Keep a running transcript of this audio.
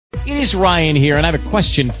It is Ryan here, and I have a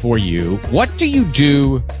question for you. What do you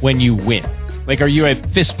do when you win? Like, are you a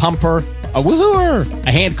fist pumper, a woohooer,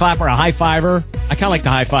 a hand clapper, a high fiver? I kind of like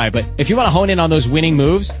the high five, but if you want to hone in on those winning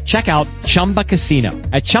moves, check out Chumba Casino.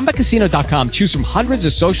 At ChumbaCasino.com, choose from hundreds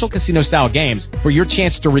of social casino-style games for your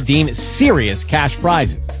chance to redeem serious cash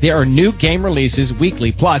prizes. There are new game releases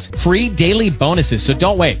weekly, plus free daily bonuses, so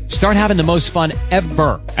don't wait. Start having the most fun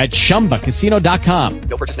ever at ChumbaCasino.com.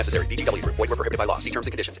 No purchase necessary. VGW Group. Void where prohibited by law. See terms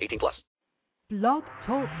and conditions. 18+. Blog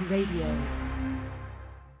Talk Radio.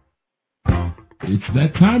 It's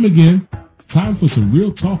that time again. Time for some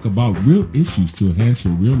real talk about real issues to enhance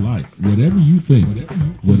your real life. Whatever you think,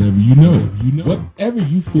 whatever you know, whatever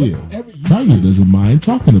you feel, Tanya doesn't mind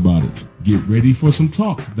talking about it. Get ready for some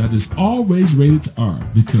talk that is always rated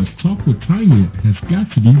R, because Talk with Tanya has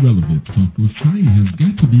got to be relevant. Talk with Tanya has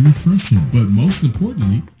got to be refreshing. But most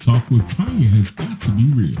importantly, Talk with Tanya has got to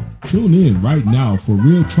be real. Tune in right now for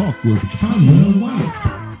Real Talk with Tanya White.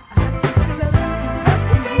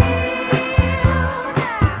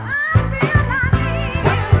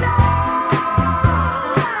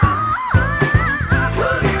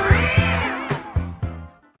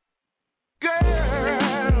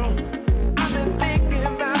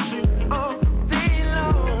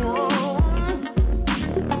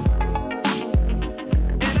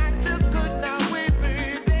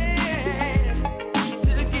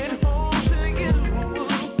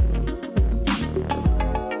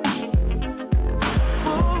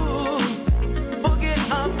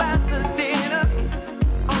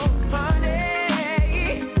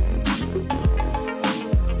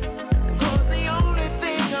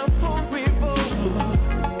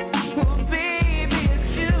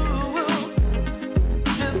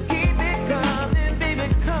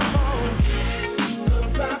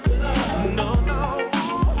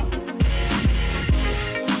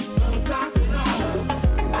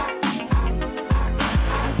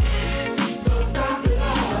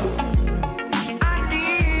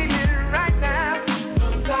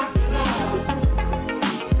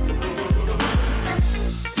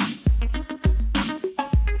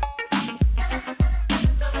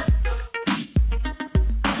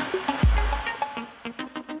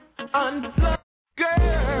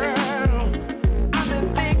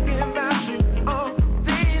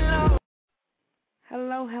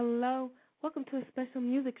 Welcome to a special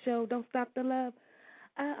music show, Don't Stop the Love.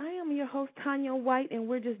 I am your host, Tanya White, and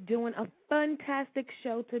we're just doing a fantastic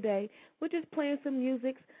show today. We're just playing some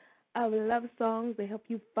music of love songs that help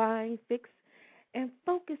you find, fix, and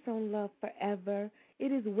focus on love forever.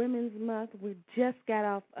 It is Women's Month. We just got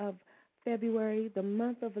off of February, the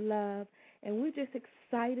month of love, and we're just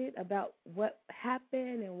excited about what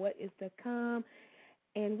happened and what is to come.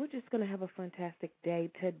 And we're just going to have a fantastic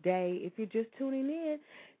day today. If you're just tuning in,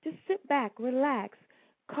 just sit back, relax.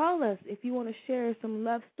 Call us if you want to share some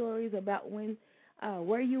love stories about when,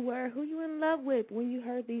 where you were, who you were in love with when you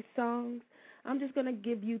heard these songs. I'm just going to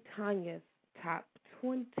give you Tanya's top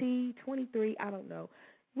 20, 23, I don't know.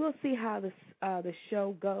 We'll see how the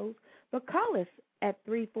show goes. But call us at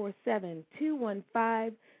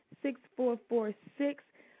 347-215-6446.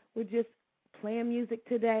 We're just playing music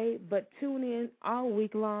today, but tune in all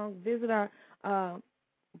week long. Visit our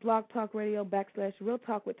Blog Talk Radio / Real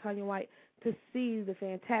Talk with Tanya White to see the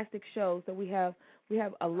fantastic shows that we have. We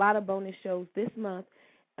have a lot of bonus shows this month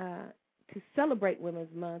to celebrate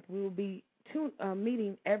Women's Month. We will be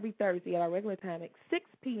meeting every Thursday at our regular time at 6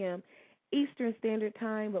 p.m. Eastern Standard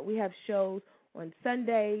Time, but we have shows on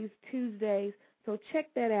Sundays, Tuesdays, so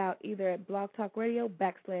check that out either at Blog Talk Radio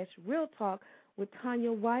 / Real Talk with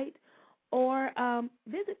Tanya White, or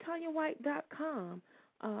visit TanyaWhite.com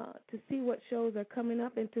to see what shows are coming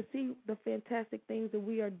up and to see the fantastic things that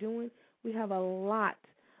we are doing. We have a lot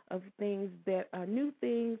of things that are new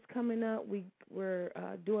things coming up. We're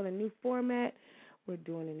doing a new format. We're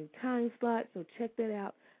doing a new time slot, so check that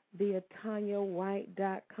out via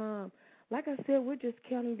TanyaWhite.com. Like I said, we're just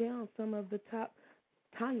counting down some of the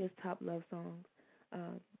Tanya's top love songs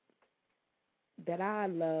that I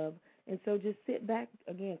love. And so just sit back,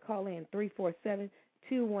 again, call in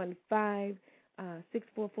 347-215-6446.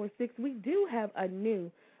 We do have a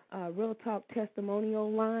new Real Talk testimonial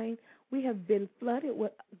line. We have been flooded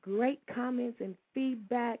with great comments and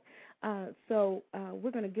feedback, so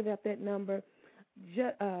we're going to give out that number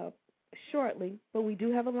shortly. But we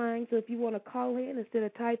do have a line, so if you want to call in instead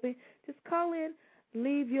of typing, just call in,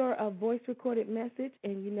 leave your voice-recorded message,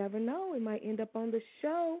 and you never know, it might end up on the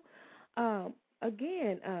show.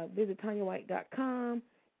 Again, visit TanyaWhite.com,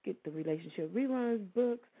 get the Relationship Reruns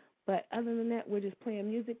books. But other than that, we're just playing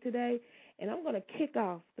music today. And I'm going to kick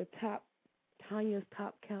off the Tanya's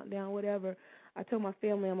top countdown, whatever. I told my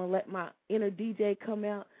family I'm going to let my inner DJ come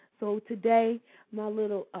out. So today, my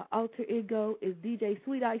little alter ego is DJ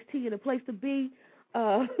Sweet Ice Tea in a place to be.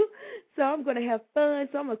 So I'm going to have fun.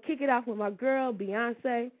 So I'm going to kick it off with my girl,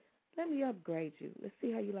 Beyonce. Let me upgrade you. Let's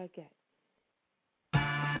see how you like that.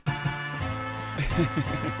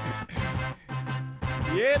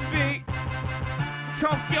 Yeah, B.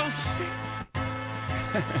 Talk your shit.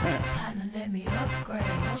 Let me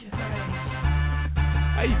upgrade you.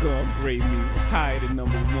 How you gonna upgrade me? Higher than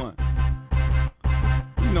number one.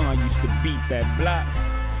 You know I used to beat that block.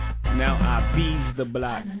 Now I bees the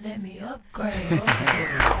block. Let me upgrade.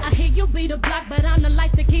 I hear you beat the block, but I'm the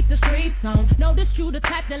light to keep the streets on. Notice you the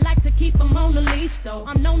type that like to keep them on the leash, though.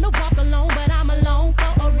 I'm known to walk alone, but I'm alone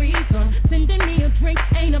for a reason. Sending me a drink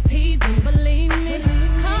ain't appeasing, believe me.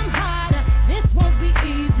 Come harder, this won't be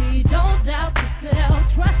easy. Don't doubt yourself,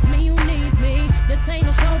 trust me, you need me. This ain't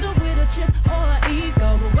no shoulder with a chip or an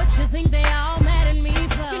ego. But what you think they all mad at me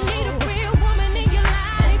for? You need a real woman in your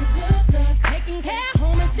life, taking care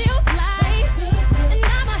home and still fly. And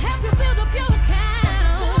I'ma help you build up your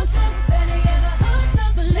account.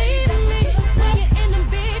 Believe in me, when you're in them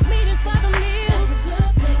big meetings for the meals,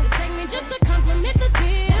 you take me just to compliment the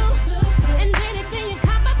deal. And anything you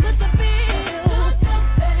cop, I put the bill.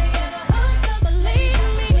 Believe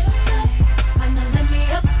in me, and now let me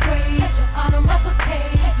upgrade your autumn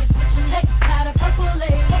uppercase. You're switching next out of purple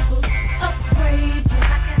labels. Upgrade you,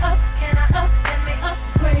 can I up, let me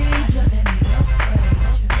upgrade you. Let me upgrade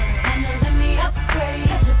you, and now let me upgrade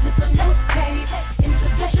you to some new page.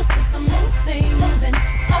 Introduce you to some new things and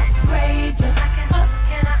upgrade you.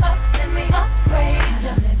 Can I up, let me upgrade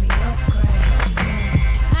you. Let me upgrade you.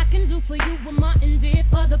 I can do for you what Martin did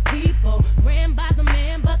for the people. Ran by the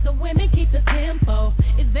man, but the women keep the tempo.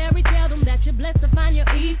 It's very seldom that you're blessed to find your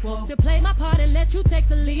equal. To play my part and let you take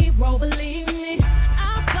the lead role, believe me,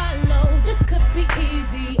 I'll follow. This could be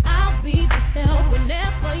easy. I'll be the help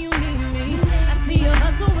whenever you need me. I see your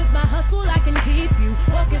hustle, with my hustle I can keep you.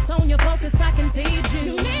 Focus on your focus, I can teach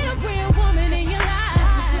you. You need a real woman in your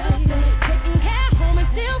life, taking care home and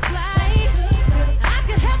still fly. I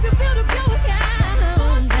can help you build up your account.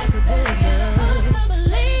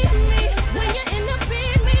 Believe me, when you're in the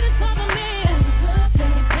big meetings for the men,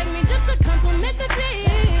 you take me just to compliment the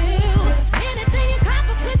deal. Anything you cop,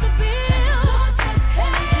 I put the bill.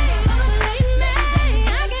 Hey, believe me,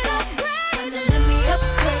 I can upgrade you. Let me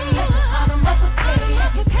upgrade you. I'm upgrade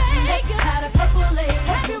you. Take you out of purple labels.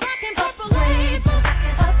 Have you rocking purple labels?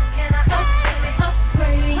 Can I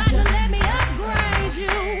upgrade you? Let me upgrade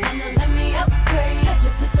you. Let me upgrade you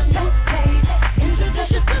to some new page.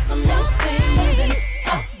 Introduce you to some new things and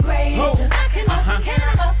upgrade you. Can I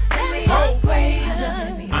let me upgrade you?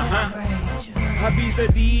 Let me upgrade you. I be the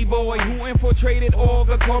D-boy who infiltrated all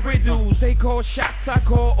the corporate dudes. They call shots, I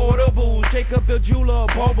call audibles. Jacob the jeweler,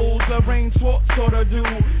 bubbles, the rain sort of do.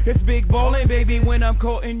 It's big ballin', baby, when I'm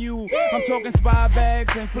courting you. I'm talking spy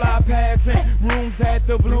bags and fly packs and rooms at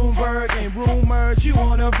the Bloomberg and rumors. You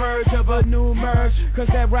on the verge of a new merge, cause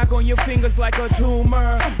that rock on your fingers like a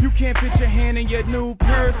tumor. You can't fit your hand in your new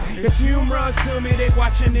purse. It's humorous to me, they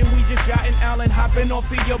watching and we just yachting Allen, hopping off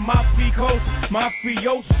of your mafioso.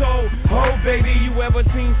 Oh, baby, you ever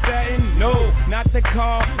seen satin? No, not the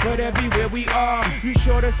car, but everywhere we are. You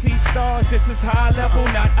sure to see stars, this is high level,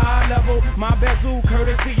 not eye level. My bezel,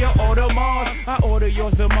 courtesy of Audemars. I order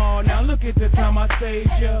yours tomorrow, now look at the time I saved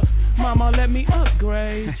you. Mama, let me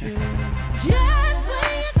upgrade you. Just when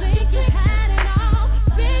you think you had it all,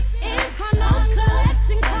 fit in Carlos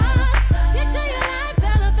collecting cars. Picture your life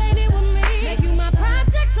elevated with me. Make you my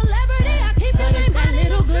project celebrity. I keep it in my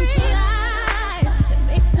little green eyes that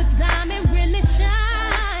makes the diamond really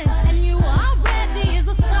shine. And you already is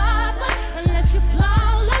a star, but unless you're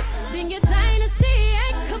flawless, then your dynasty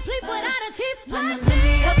ain't complete without a chief spot. Let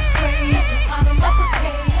me upgrade you. I'm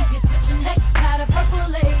upgrade. You're switching next out of purple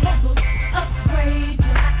labels. Upgrade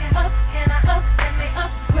you. Can I up? Let me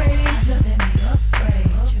upgrade you. Let me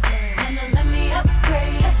upgrade you. And then let me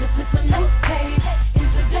upgrade you to some new page.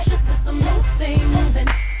 Introduce you to some new things and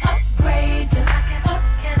upgrade you.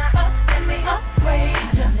 Can I up? Let me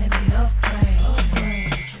upgrade you. Let me upgrade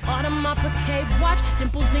you. Autumn uppercase watch,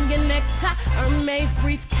 dimples in your necktie, Hermes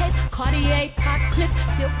briefcase, Cartier pot clip,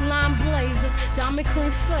 silk line blazers, diamond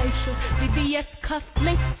cream facials, VVS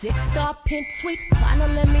cufflinks, 6-star pin suite. Partner,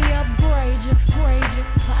 let me upgrade you, grade you.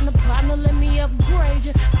 Partner, let me upgrade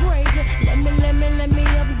you, grade you. Let me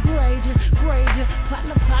upgrade you, grade you.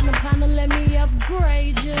 Partner, let me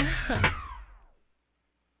upgrade you.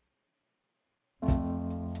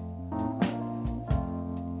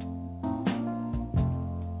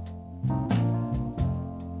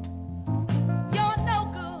 You're no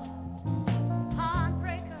good.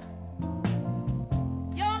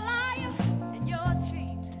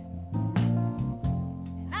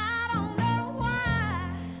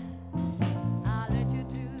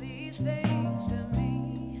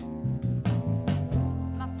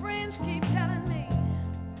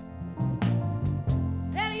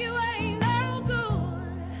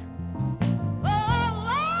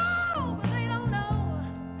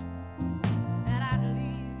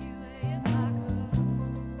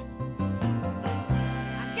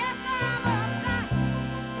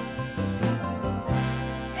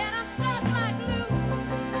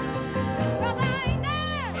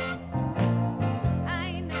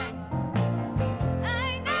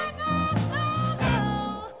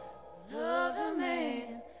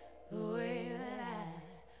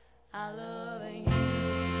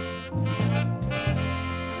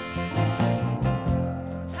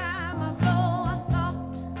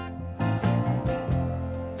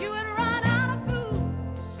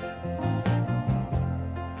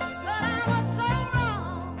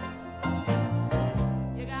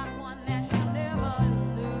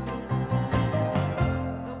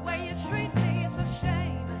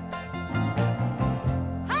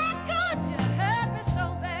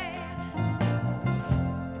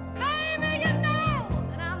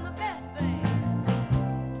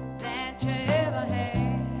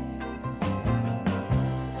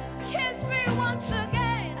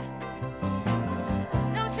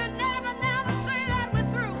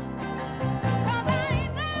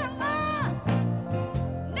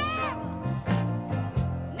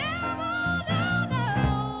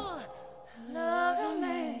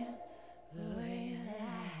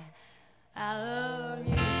 I love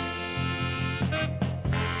you.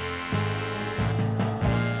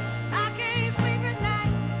 I can't sleep at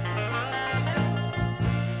night,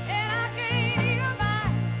 and I can't eat a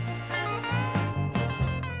bite.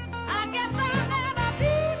 I guess I'll never be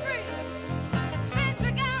free since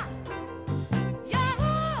you got your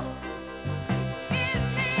love in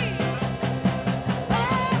me.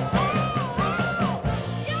 Oh, oh, oh,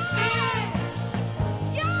 yeah,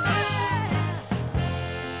 yeah.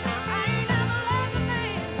 I ain't never loved a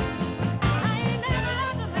man. I ain't never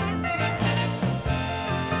loved a man, baby.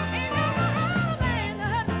 Ain't never loved a man that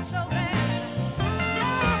hurt me so bad. No,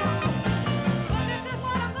 but this is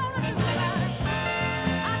what I'm gonna do about it.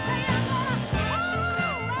 I say I'm gonna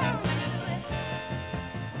hold on to it.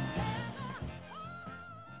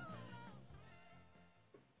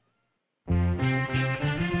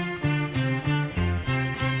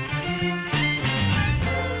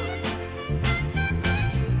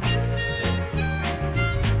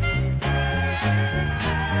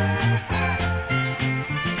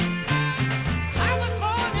 I was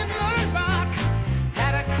born in Little Rock,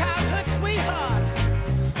 had a childhood sweetheart.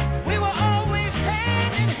 We were always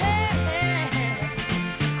hand in hand.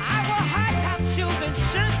 I wore high-top shoes and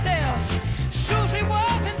shirt tails, Susie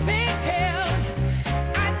wore in pigtails.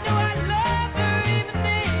 I knew I loved her even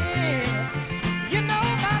then. You know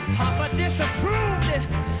my papa disapproved it,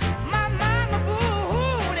 my mama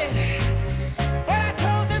booed it, but I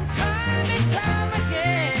told them time and time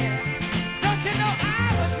again. Don't you know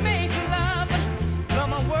I was made to love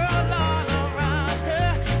from a world all around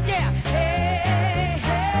her? Yeah, hey,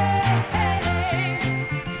 hey, hey.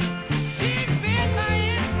 She's been my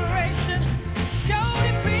inspiration, showed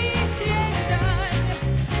appreciation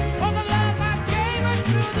for the love I gave her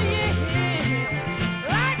through the years.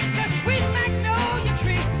 Like the sweet magnolia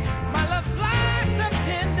tree, my love blossomed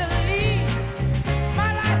tenderly. My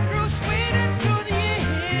life grew sweeter through the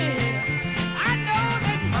years. I know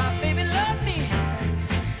that my baby loves me,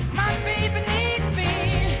 my baby needs me.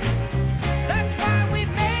 That's why we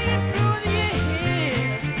made it through the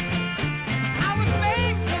years. I was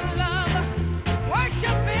made to love,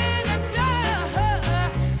 worship and adore.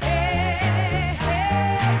 Hey,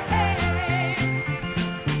 hey, hey.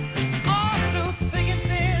 All through thick and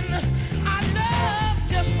thin, I love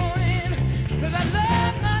just for in, 'cause I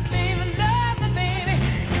love my baby, love my baby.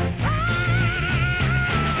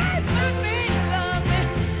 My baby loves me,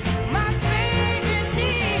 my baby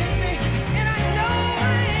needs me, and I know I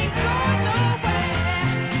ain't going nowhere.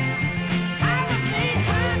 I was made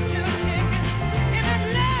hot to chicken in a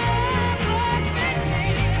love was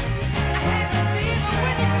dictated. I had to leave her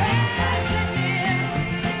when it passed near.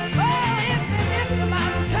 Oh, if the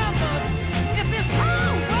bottom tumbled, if this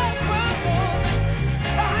whole world crumbled,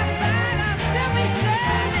 by side I'd still be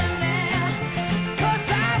standing there. 'Cause I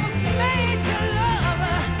was made to love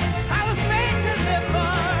her, I was made to live for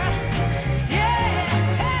her.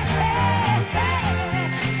 Yeah, hey, hey, hey.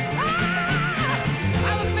 I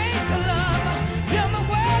was made to love her, till the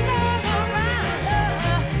world all around her.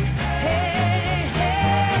 Hey,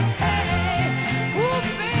 hey, hey. Ooh,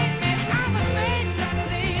 baby, I was made to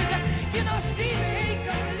please. You know, Stevie ain't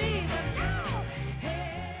gonna leave her now.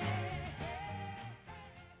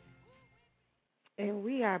 And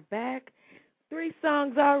we are back. 3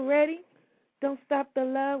 songs already. Don't Stop the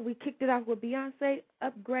Love. We kicked it off with Beyonce,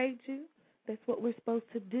 Upgrade You. That's what we're supposed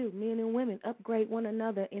to do. Men and women upgrade one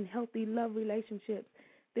another in healthy love relationships.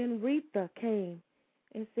 Then Retha came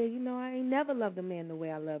and said, you know, I ain't never loved a man the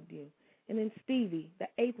way I loved you. And then Stevie, the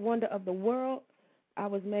 8th wonder of the world, I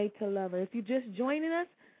was made to love her. If you're just joining us,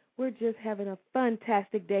 we're just having a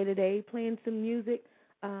fantastic day today, playing some music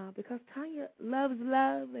because Tanya loves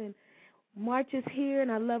love, and March is here, and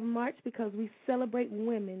I love March because we celebrate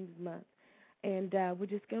Women's Month. And we're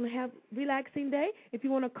just going to have a relaxing day. If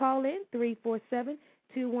you want to call in,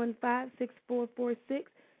 347-215-6446.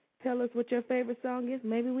 Tell us what your favorite song is.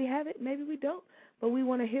 Maybe we have it, maybe we don't. But we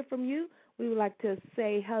want to hear from you. We would like to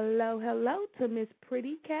say hello to Miss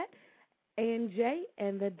Pretty Cat, Ann J,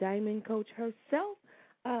 and the Diamond Coach herself.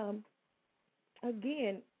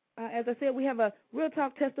 Again, as I said, we have a Real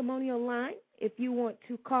Talk testimonial line. If you want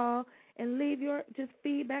to call and leave your just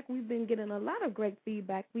feedback, we've been getting a lot of great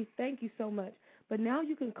feedback. We thank you so much. But now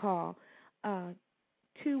you can call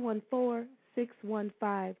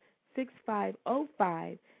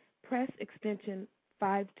 214-615-6505. Press extension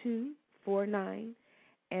 5249,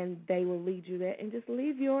 and they will lead you there. And just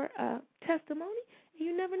leave your testimony.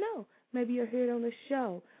 You never know. Maybe you'll hear it on the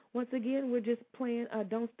show. Once again, we're just playing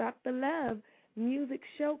Don't Stop the Love music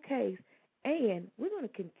showcase. And we're going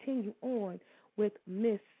to continue on with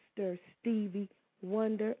Mr. Stevie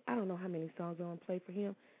Wonder. I don't know how many songs I'm going to play for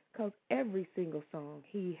him. because every single song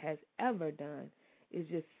he has ever done is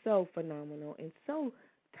just so phenomenal and so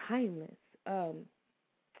timeless. What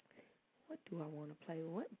do I want to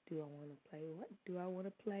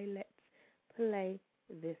play? Let's play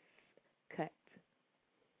this cut.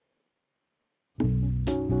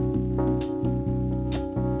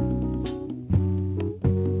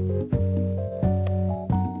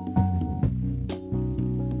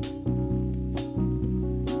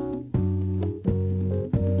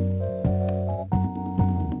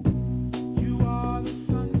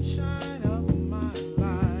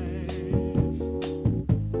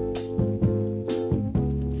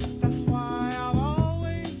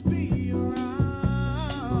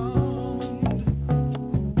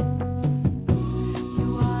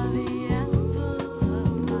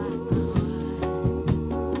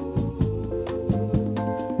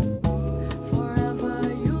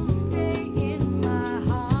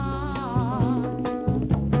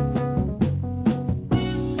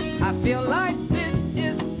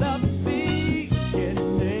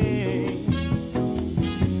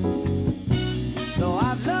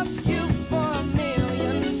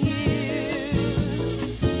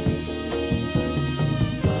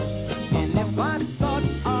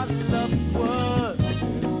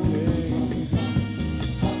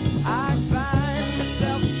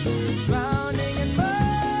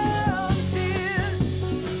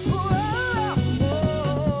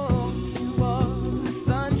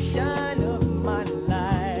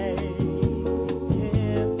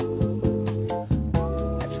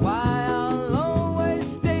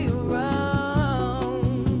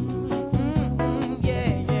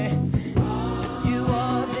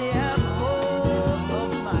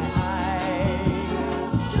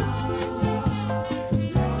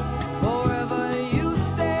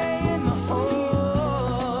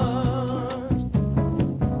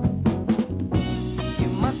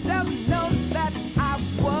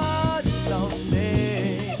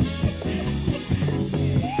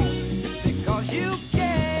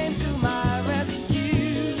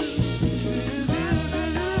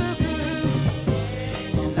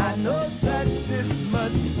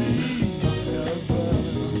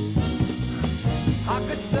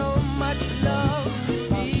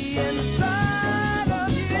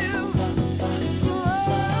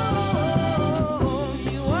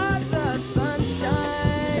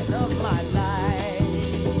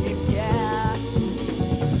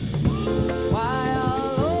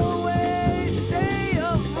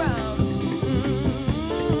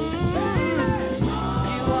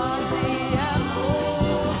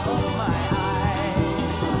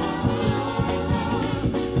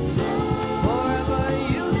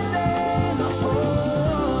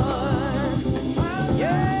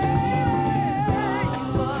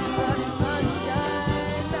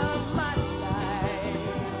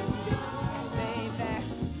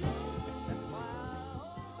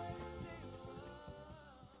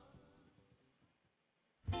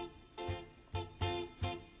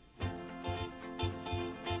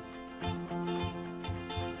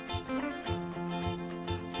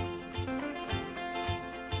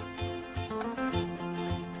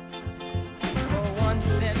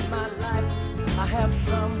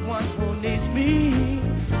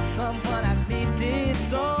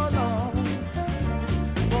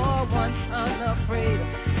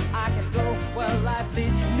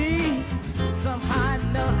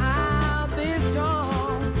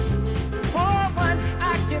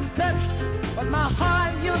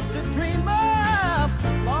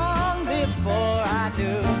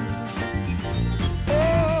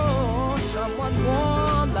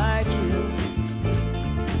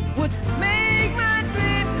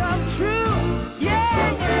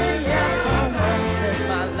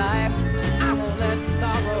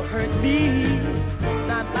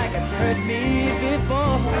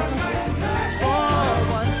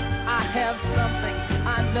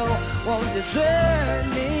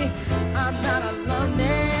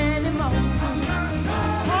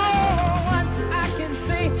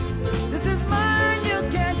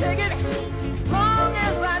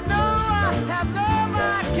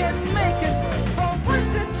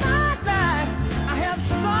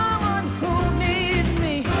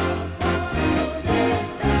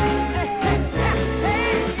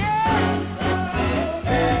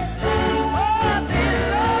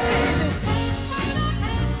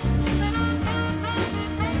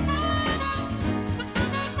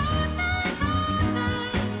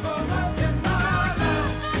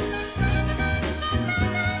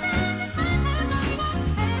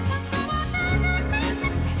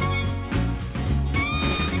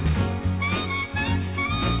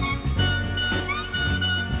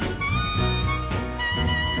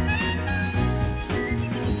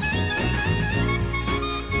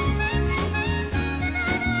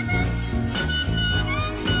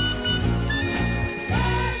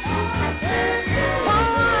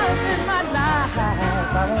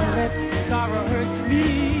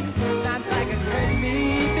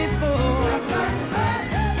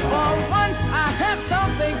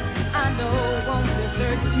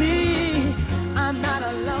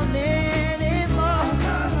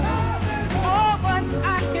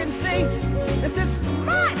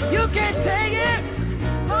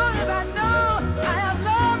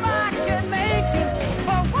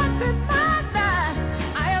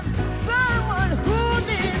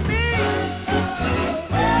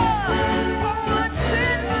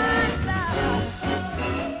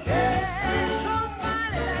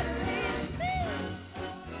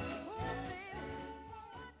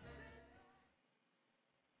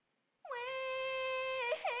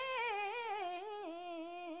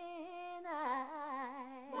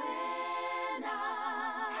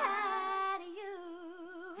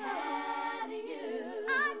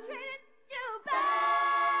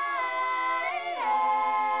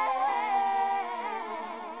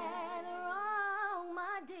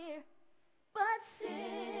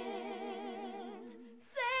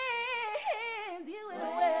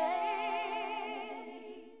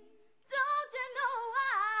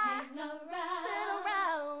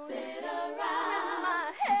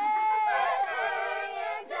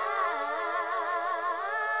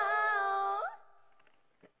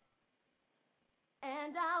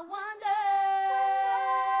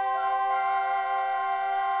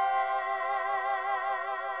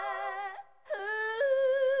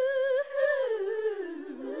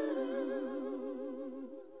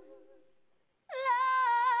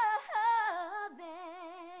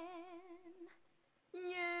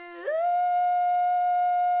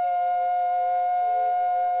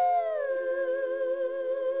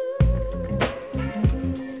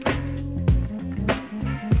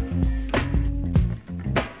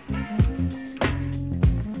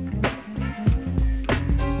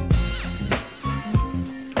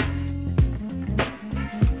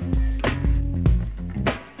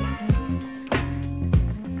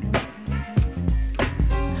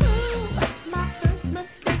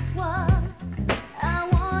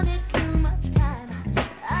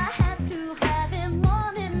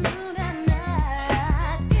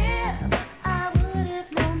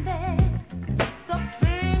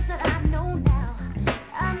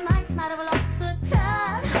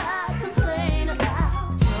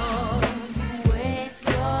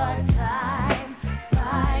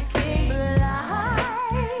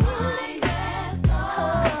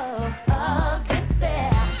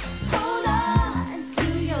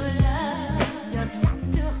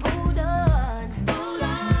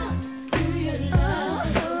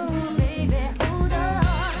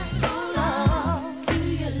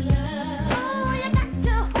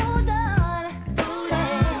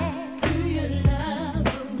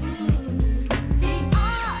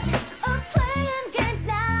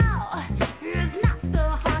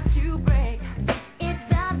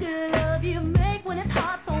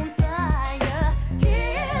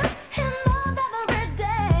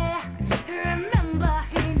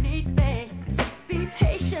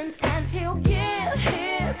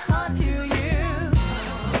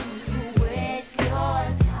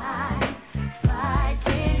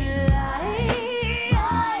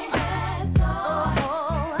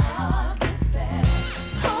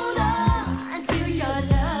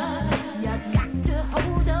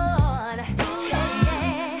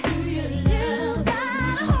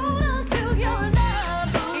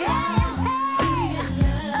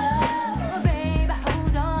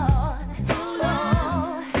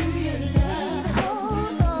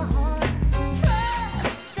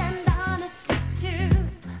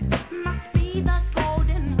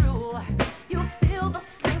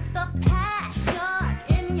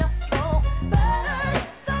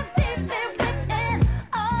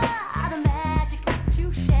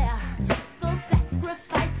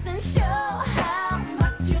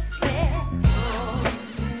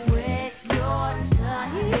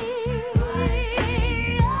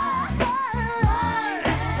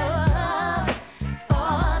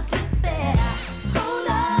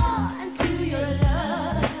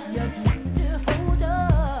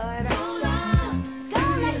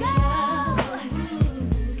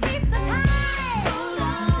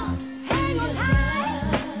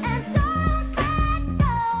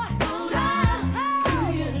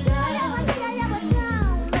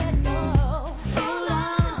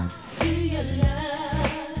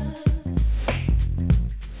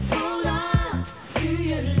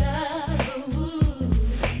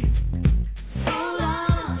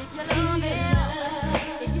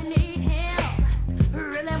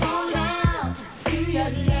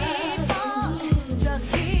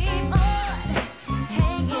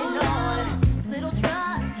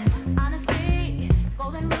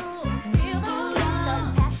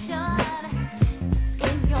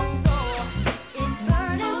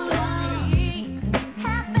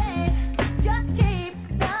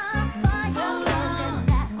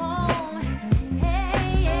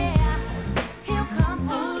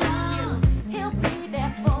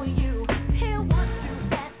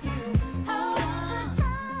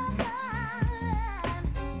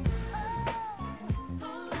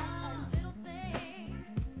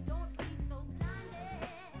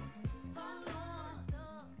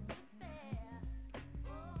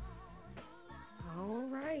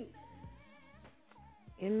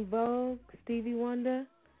 En Vogue, Stevie Wonder.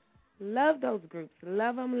 Love those groups.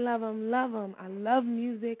 Love them, love them, love them. I love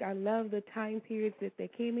music. I love the time periods that they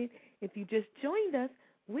came in. If you just joined us,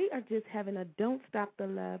 we are just having a Don't Stop the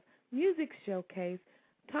Love music showcase.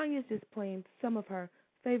 Tanya's just playing some of her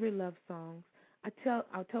favorite love songs. I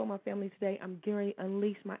told my family today I'm going to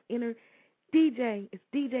unleash my inner DJ. It's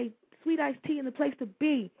DJ Sweet Ice Tea in the place to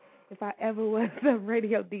be. If I ever was a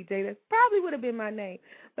radio DJ, that probably would have been my name.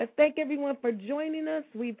 But thank everyone for joining us.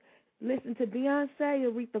 We've listened to Beyonce,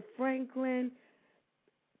 Aretha Franklin,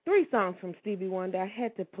 3 songs from Stevie Wonder. I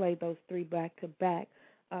had to play those 3 back to back.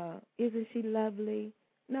 Isn't She Lovely?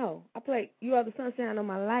 No, I played You Are the Sunshine of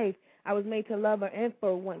My Life. I was made to love her and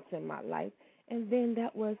for once in my life. And then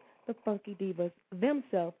that was the Funky Divas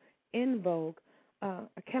themselves, En Vogue.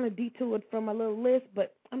 I kind of detoured from my little list,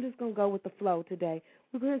 but I'm just going to go with the flow today.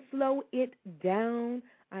 We're going to slow it down.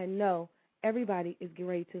 I know everybody is getting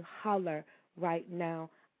ready to holler right now.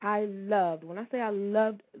 When I say I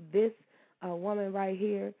loved this woman right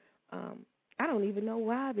here, I don't even know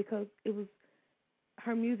why, because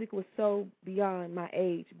her music was so beyond my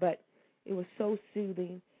age, but it was so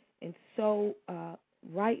soothing and so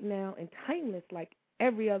right now and timeless, like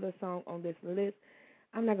every other song on this list.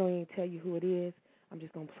 I'm not going to tell you who it is. I'm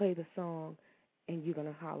just going to play the song, and you're going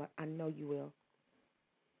to holler. I know you will.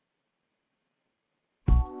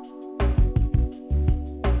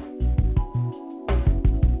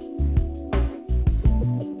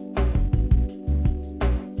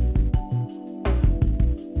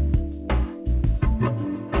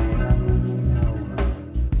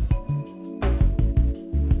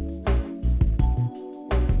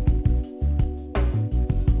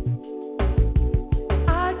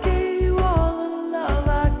 I gave you all the love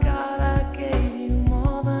I got. I gave you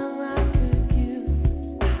more than I could give.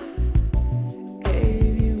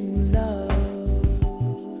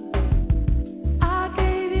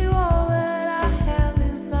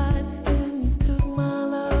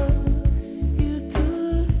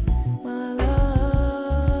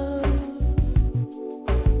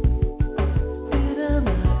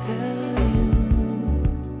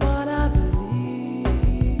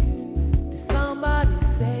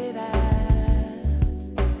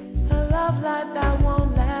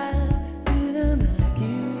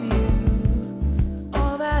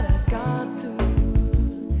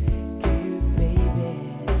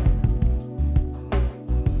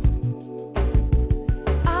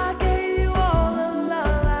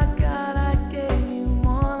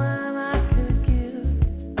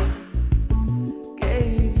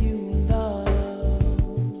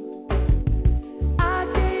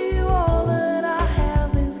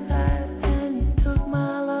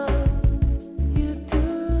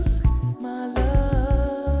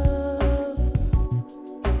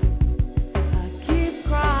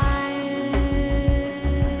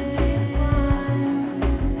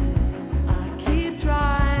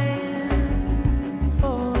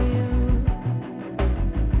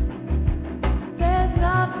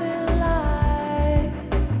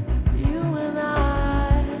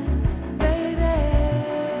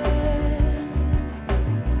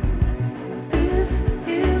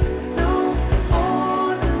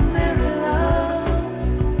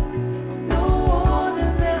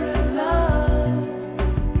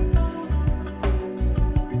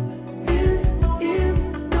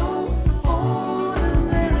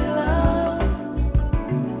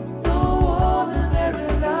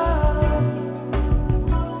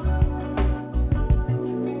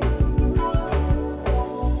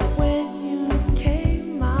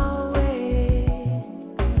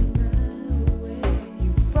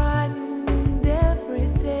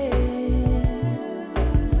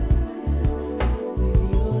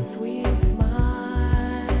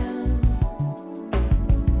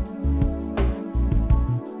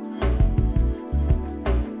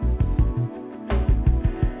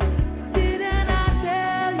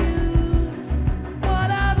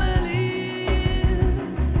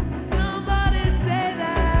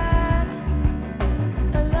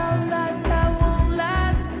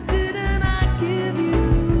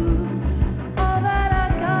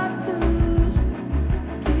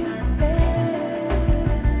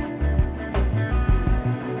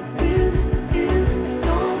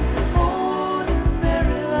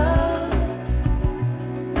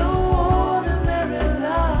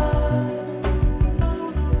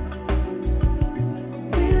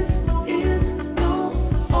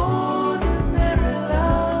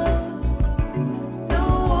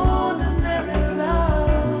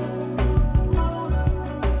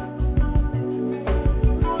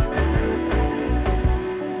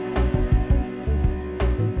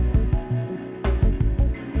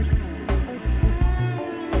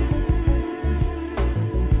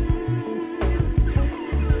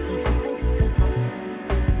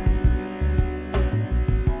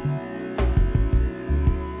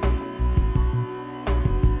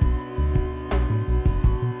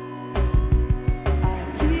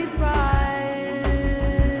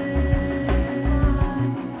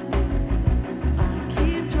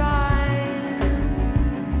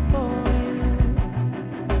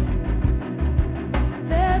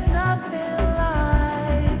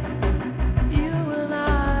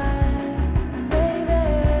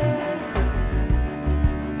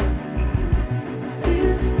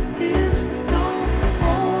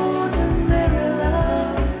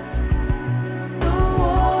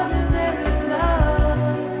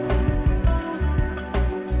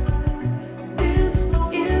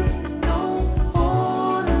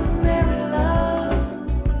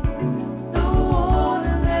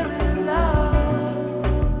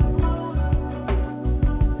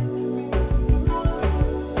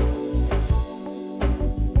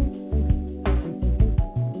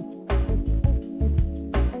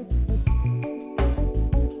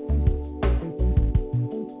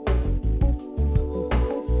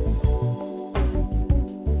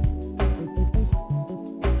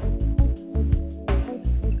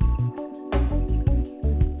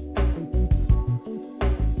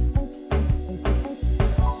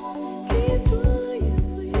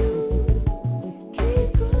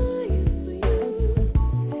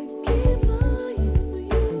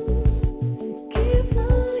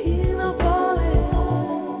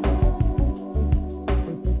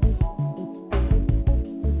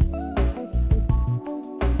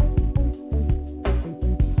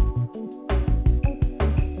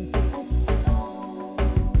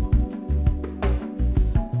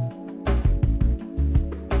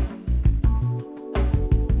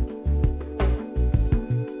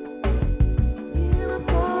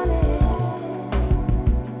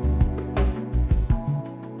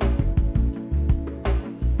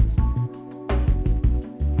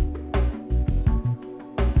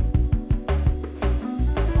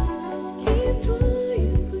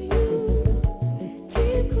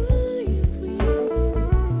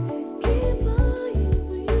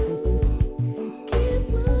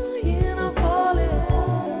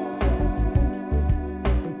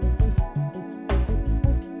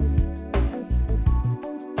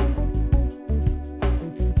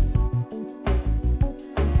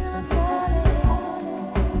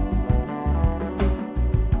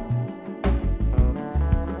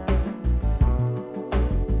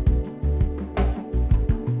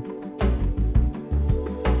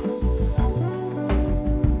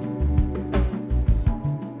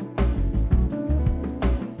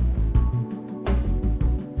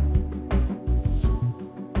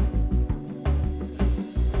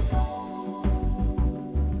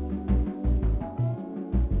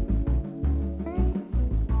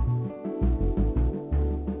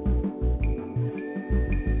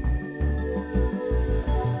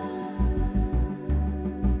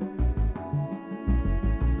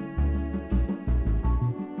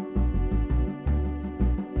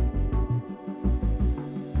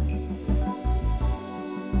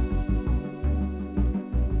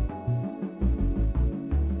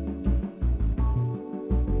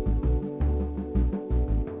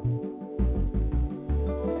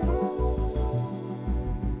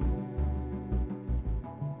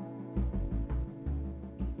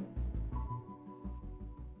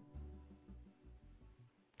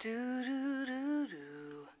 I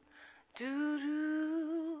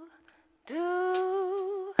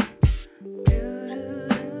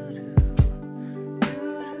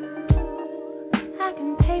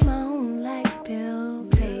can pay my own light bill,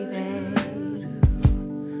 baby.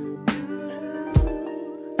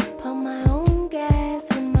 Put my own gas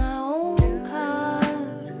in my own car.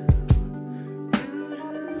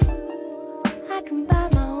 I can buy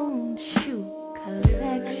my own shoe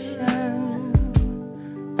collection.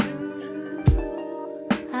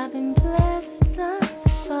 I've been blessed thus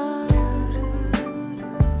far.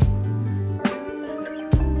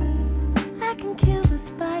 I can kill the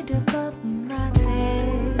spider above my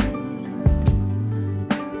bed.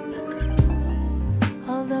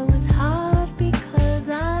 Although it's hard because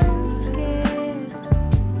I'm scared.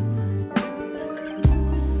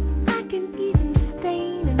 I can even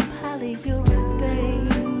stain and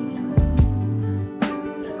polyurethane.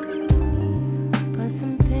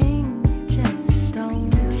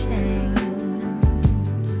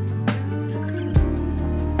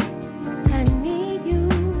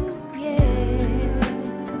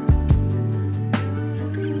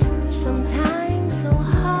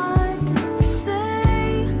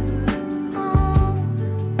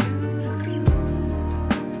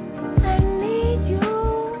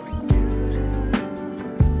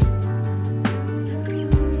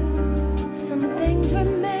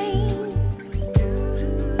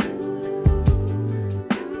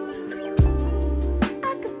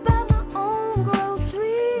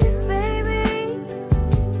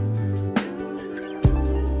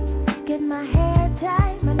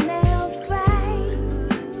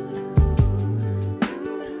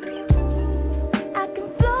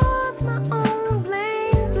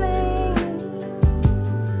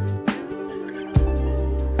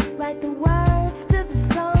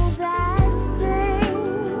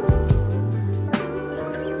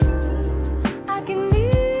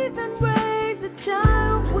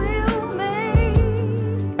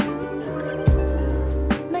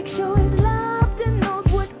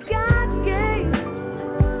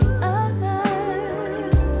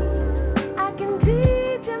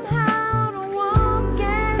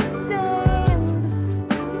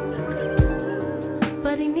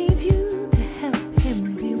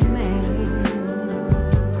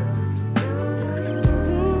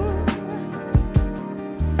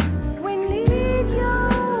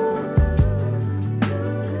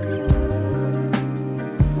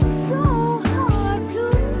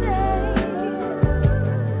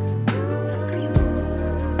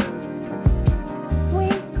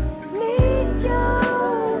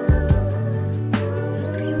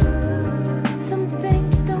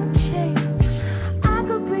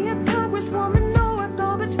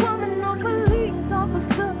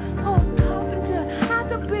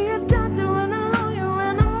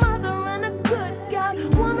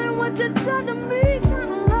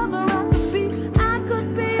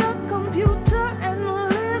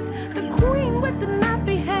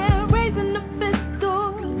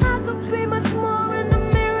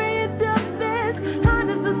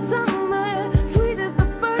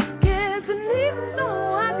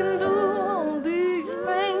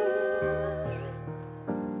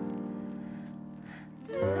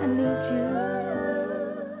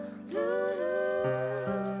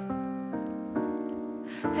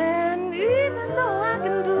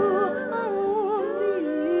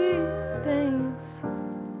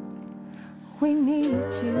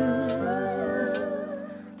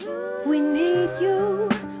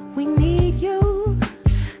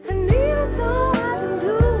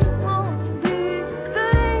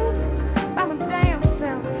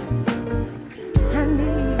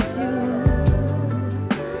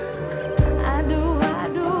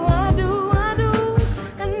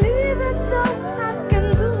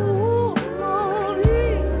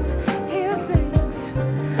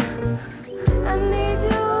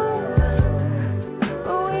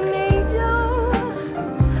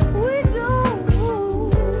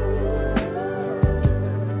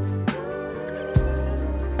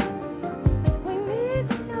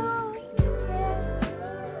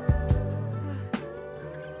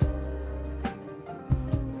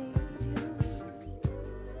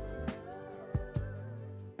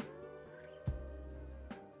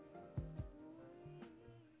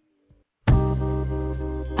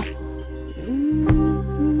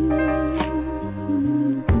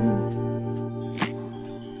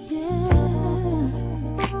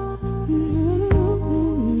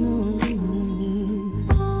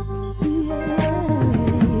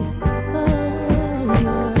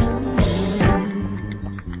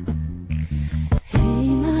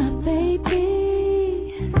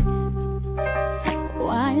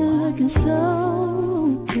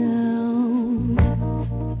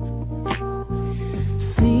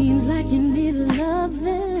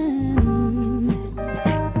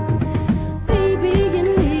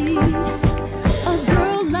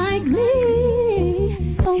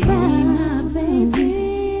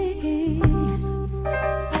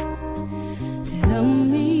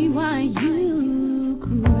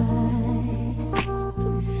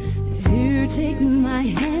 my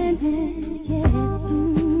hand, yeah.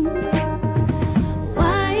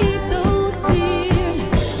 Wipe those tears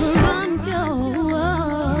from your eyes.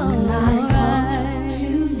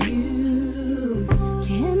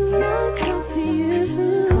 Can I talk to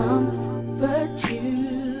you? Comfort you.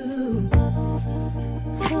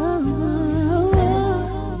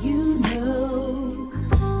 You know,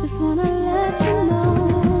 just wanna let you know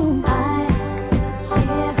I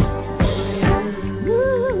care for you.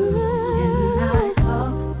 And I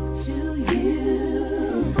talk to you.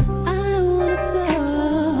 I wanna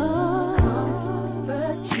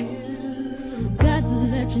comfort you. Got to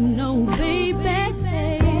let you know, baby.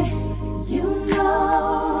 You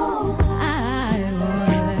know, I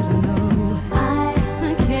wanna let you know I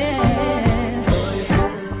care for you.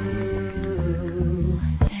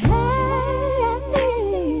 Hey,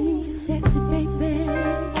 sexy baby.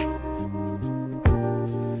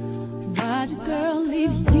 Why'd your girl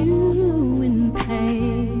leave you in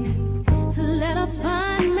pain to let a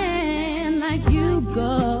fine man like you go?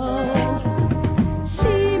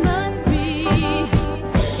 She must be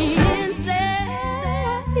insane.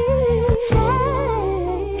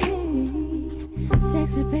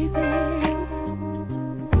 Sexy baby,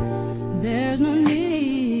 there's no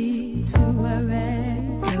need to worry.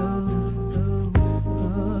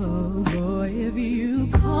 Oh, boy, if you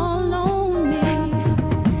call on me,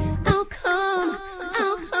 I'll come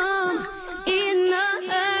in a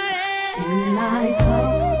hurry. And I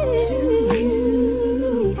talk to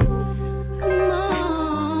you. Come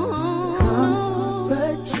on,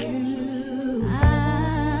 comfort you. I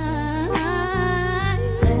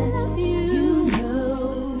love you.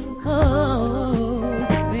 Oh,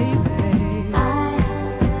 baby, I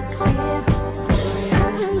care for you.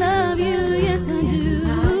 I love you, yes I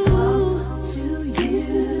do. To you,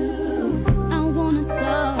 I wanna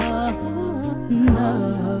talk,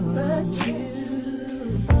 comfort you.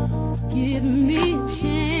 Give me a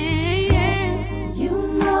chance. You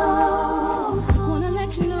know, wanna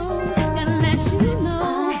let you know, gotta let you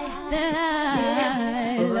know that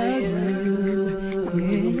I love you.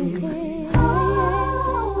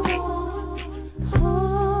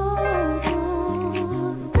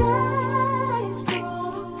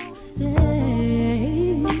 Stay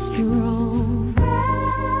strong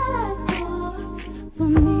for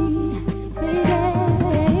me, baby.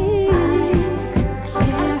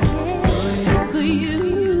 For you.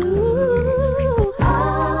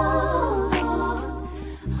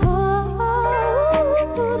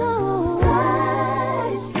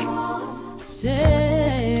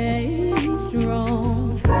 Stay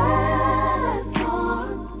strong.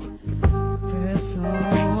 Press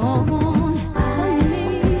on for me,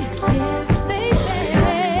 baby.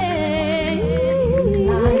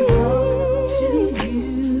 I talk to you.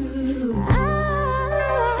 I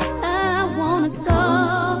wanna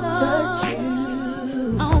comfort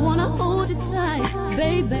you. I wanna hold you tight,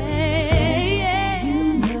 baby. You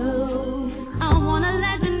know, I wanna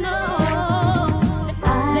let you know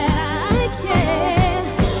that I care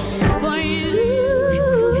for you.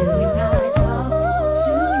 I talk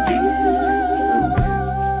to you.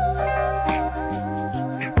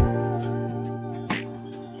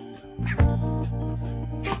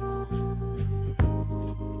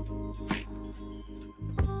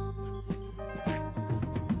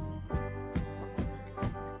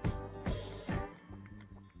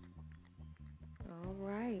 All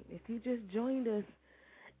right. If you just joined us,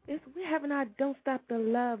 we're having our Don't Stop the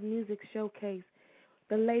Love music showcase.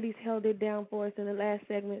 The ladies held it down for us in the last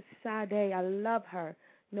segment. Sade, I love her.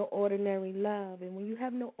 No ordinary love. And when you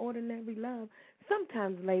have no ordinary love,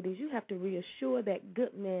 sometimes, ladies, you have to reassure that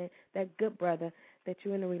good man, that good brother that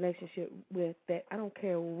you're in a relationship with, that I don't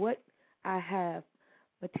care what I have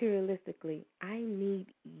materialistically, I need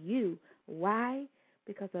you. Why?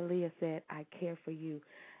 Because Aaliyah said, I care for you.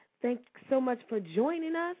 Thanks so much for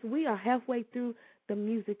joining us. We are halfway through the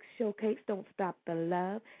music showcase, Don't Stop the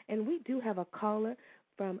Love. And we do have a caller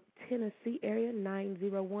from Tennessee area,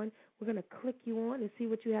 901. We're going to click you on and see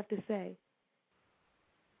what you have to say.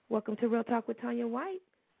 Welcome to Real Talk with Tanya White,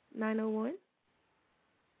 901.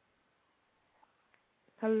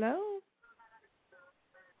 Hello?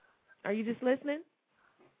 Are you just listening?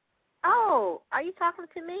 Oh, are you talking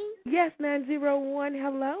to me? Yes, 901.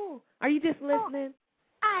 Hello. Are you just listening?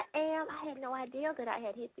 I am. I had no idea that I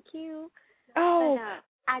had hit the queue. Oh. But,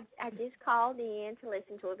 I just called in to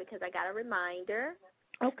listen to it because I got a reminder.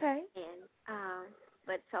 Okay. And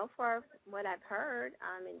but so far, what I've heard,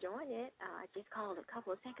 I'm enjoying it. I just called a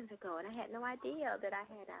couple of seconds ago, and I had no idea that I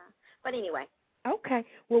had. But anyway. Okay.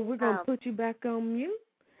 Well, we're gonna put you back on mute,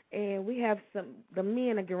 and we have the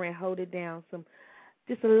men are going to hold it down. Some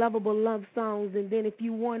just a lovable love songs. And then if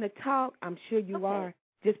you want to talk, I'm sure you are.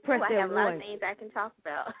 Just press that I have a lot one. of things I can talk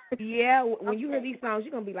about. Yeah, when you hear these songs,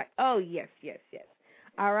 you're going to be like, oh, yes, yes, yes.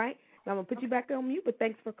 All right? Now I'm going to put you back on mute, but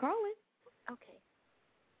thanks for calling. Okay.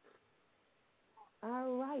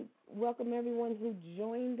 All right. Welcome, everyone who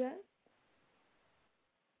joined us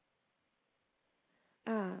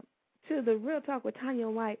to the Real Talk with Tanya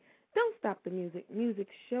White. Don't Stop the Music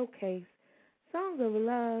Showcase. Songs of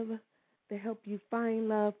love to help you find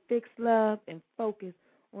love, fix love, and focus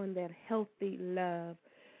on that healthy love.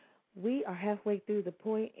 We are halfway through the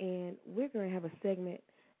point, and we're going to have a segment.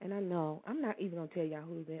 And I know I'm not even going to tell y'all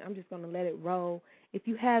who's in. I'm just going to let it roll. If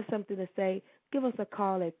you have something to say, give us a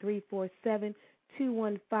call at 347-215-6446.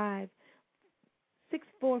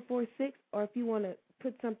 Or if you want to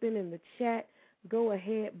put something in the chat, go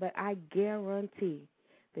ahead. But I guarantee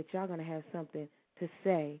that y'all going to have something to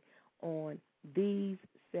say on these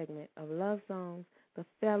segments of love songs. The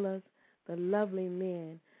fellas, the lovely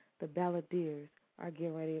men, the balladeers are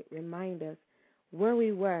getting ready to remind us where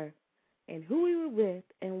we were and who we were with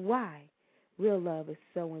and why real love is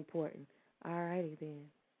so important. All righty then.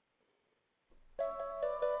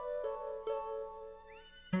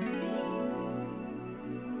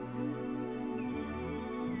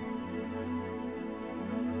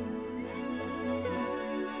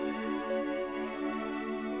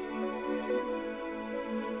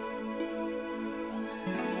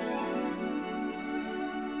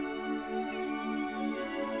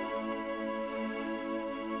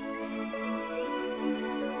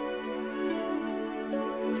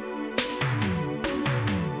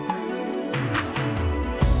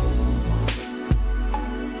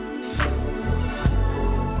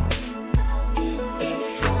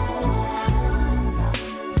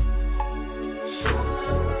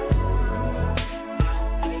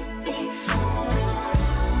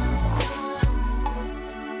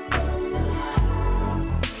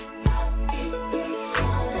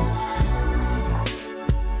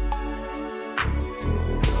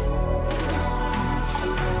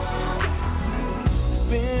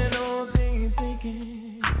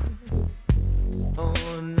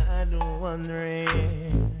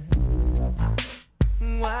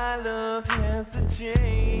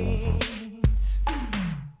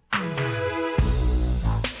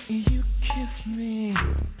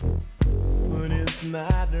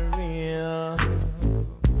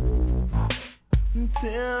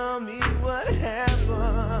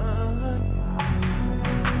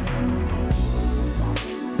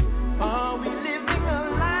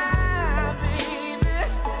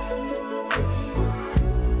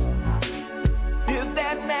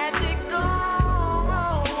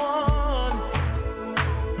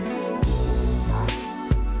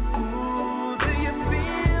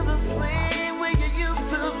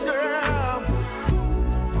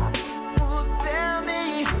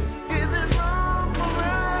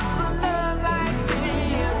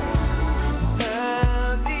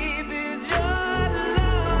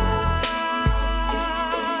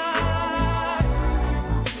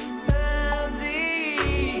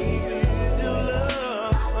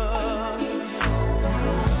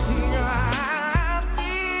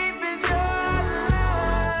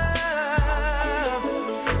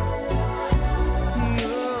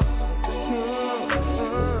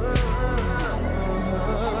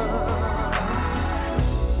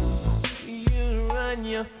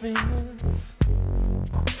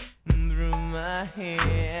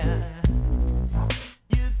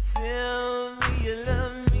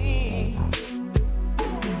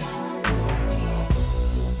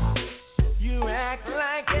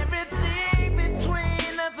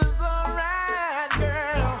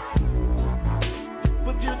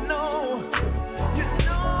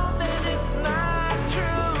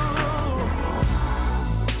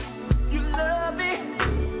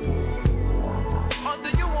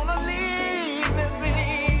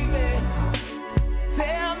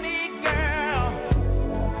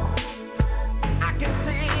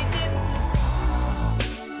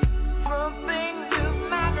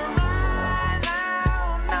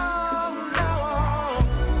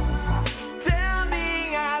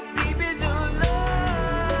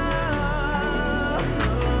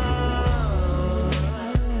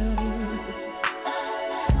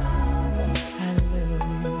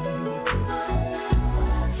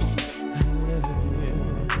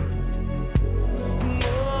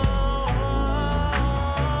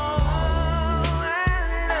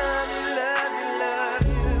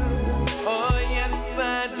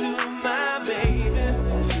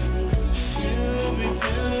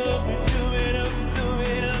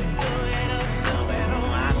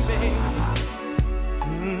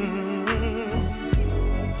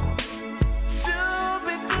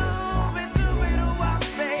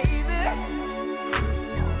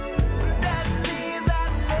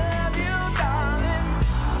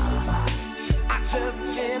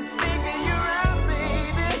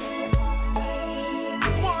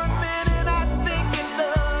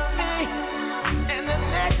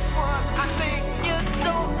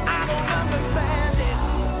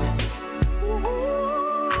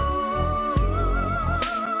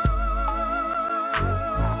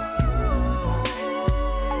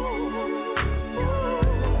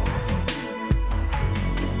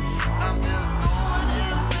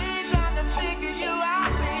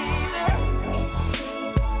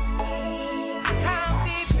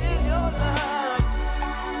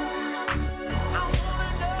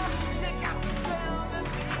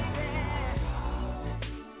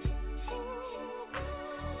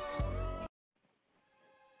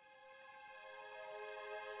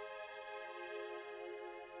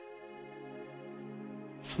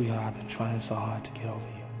 Sweetheart, I've been trying so hard to get over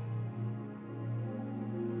you.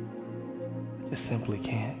 I just simply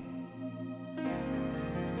can't.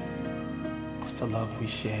 'Cause the love we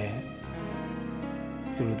shared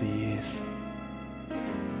through the years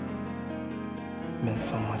meant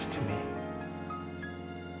so much to me.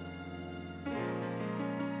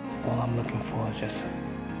 All I'm looking for is just a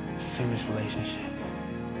serious relationship,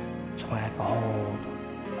 somebody I can hold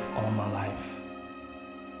all my life.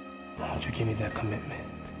 Why don't you give me that commitment?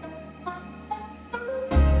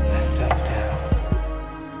 Let's settle down.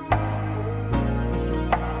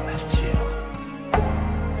 Let's chill.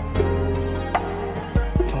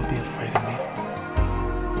 Don't be afraid of me.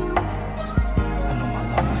 I know my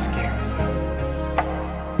love is scary,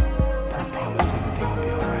 but I promise everything will be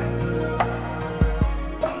alright.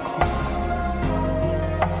 Come closer.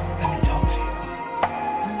 Let me talk to you.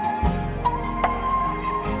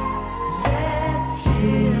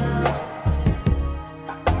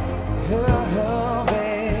 Oh,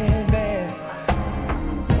 baby.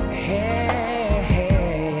 Yeah.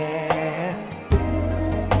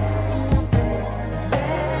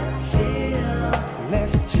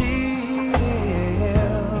 Let's chill,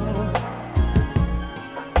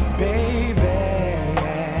 baby.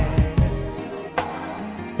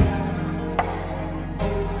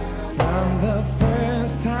 From the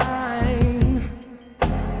first time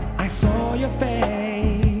I saw your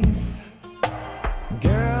face,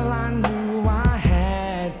 girl, I knew I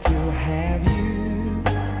had to have you.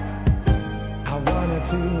 I wanted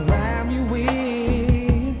to wrap you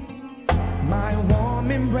in my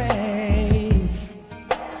warm embrace.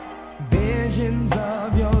 Visions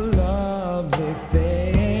of your lovely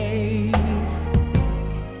face.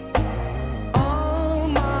 All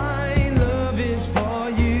my love is for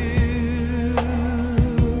you.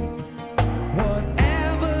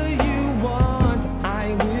 Whatever you want,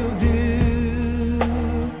 I will do.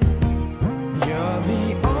 You're the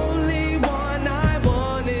only one I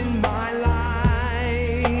want in my life.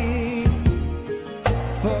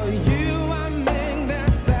 For you, I make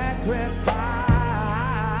that sacrifice.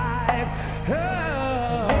 Oh,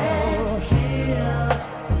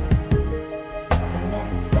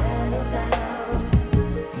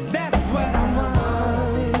 that's what I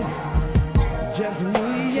want. Just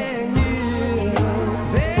me and you.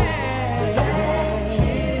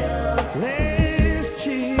 Let's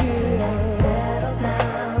chill.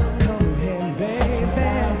 Come here,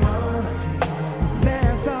 baby.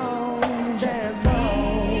 That's all. That's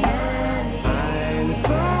all. I'm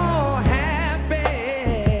so happy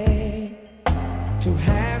to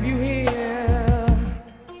have you here,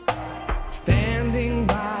 standing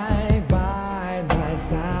by my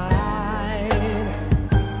side.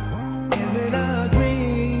 Is it a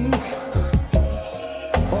dream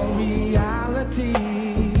or reality?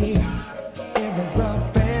 If it's a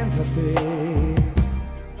fantasy,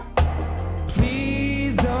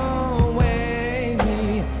 please don't wake me.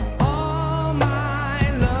 All my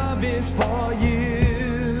love is for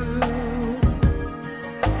you.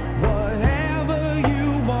 Whatever you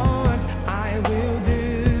want, I will do.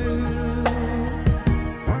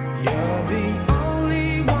 You're the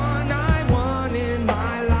only one I want in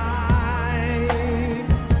my life.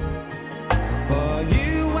 For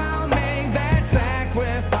you, I'll make that sacrifice.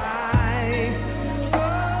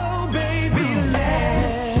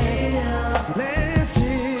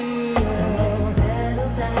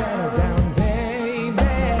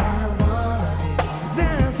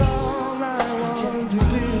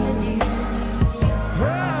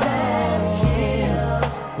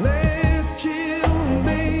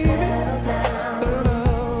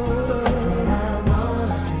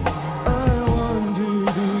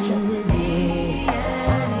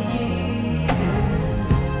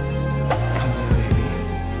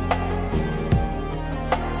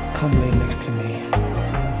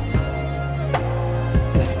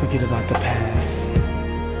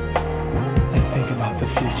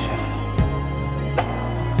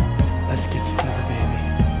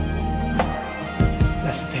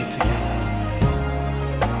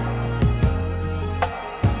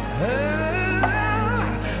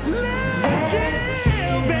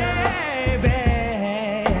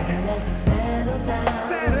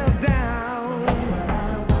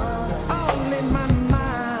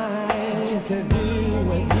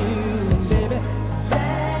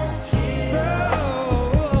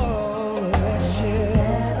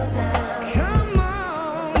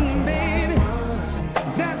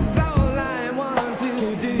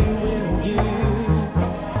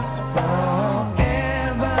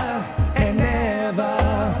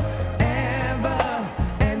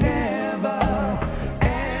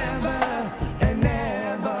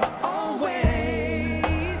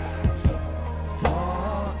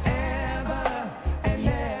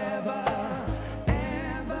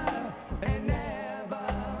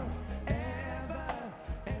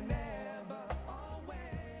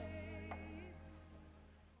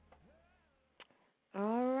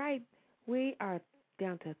 We are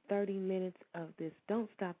down to 30 minutes of this Don't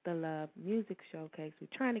Stop the Love music showcase. We're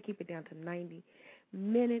trying to keep it down to 90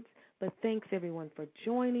 minutes, but thanks everyone for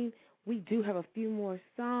joining. We do have a few more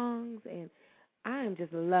songs, and I am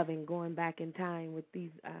just loving going back in time with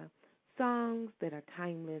these songs that are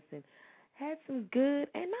timeless and had some good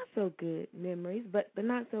and not so good memories, but the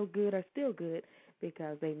not so good are still good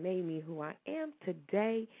because they made me who I am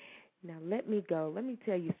today. Now let me go. Let me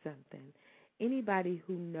tell you something. Anybody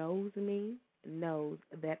who knows me knows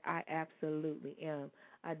that I absolutely am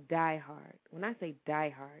a diehard. When I say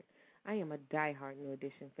diehard, I am a diehard New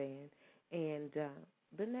Edition fan. And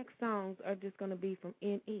the next songs are just going to be from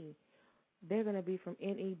NE. They're going to be from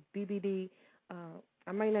NE, BBD.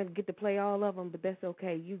 I might not get to play all of them, but that's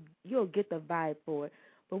okay. You'll get the vibe for it.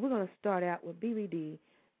 But we're going to start out with BBD,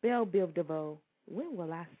 Belle Biv DeVoe, When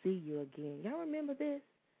Will I See You Again? Y'all remember this?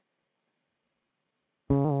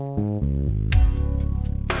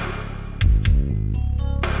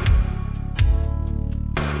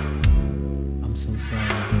 I'm so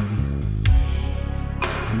sorry, baby.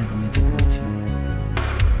 I never meant to hurt you.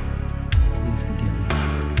 Please forgive me.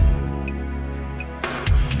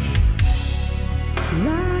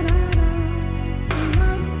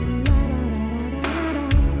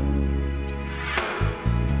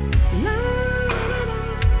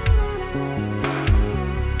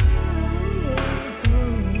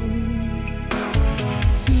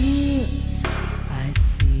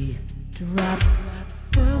 Drop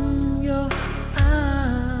from your eyes.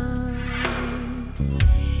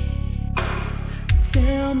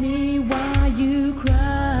 Tell me why you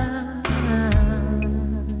cry.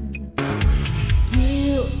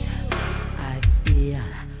 Guilt I feel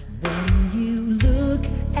when you look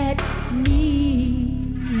at me.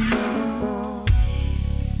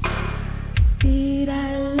 Did I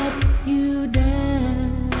let you down?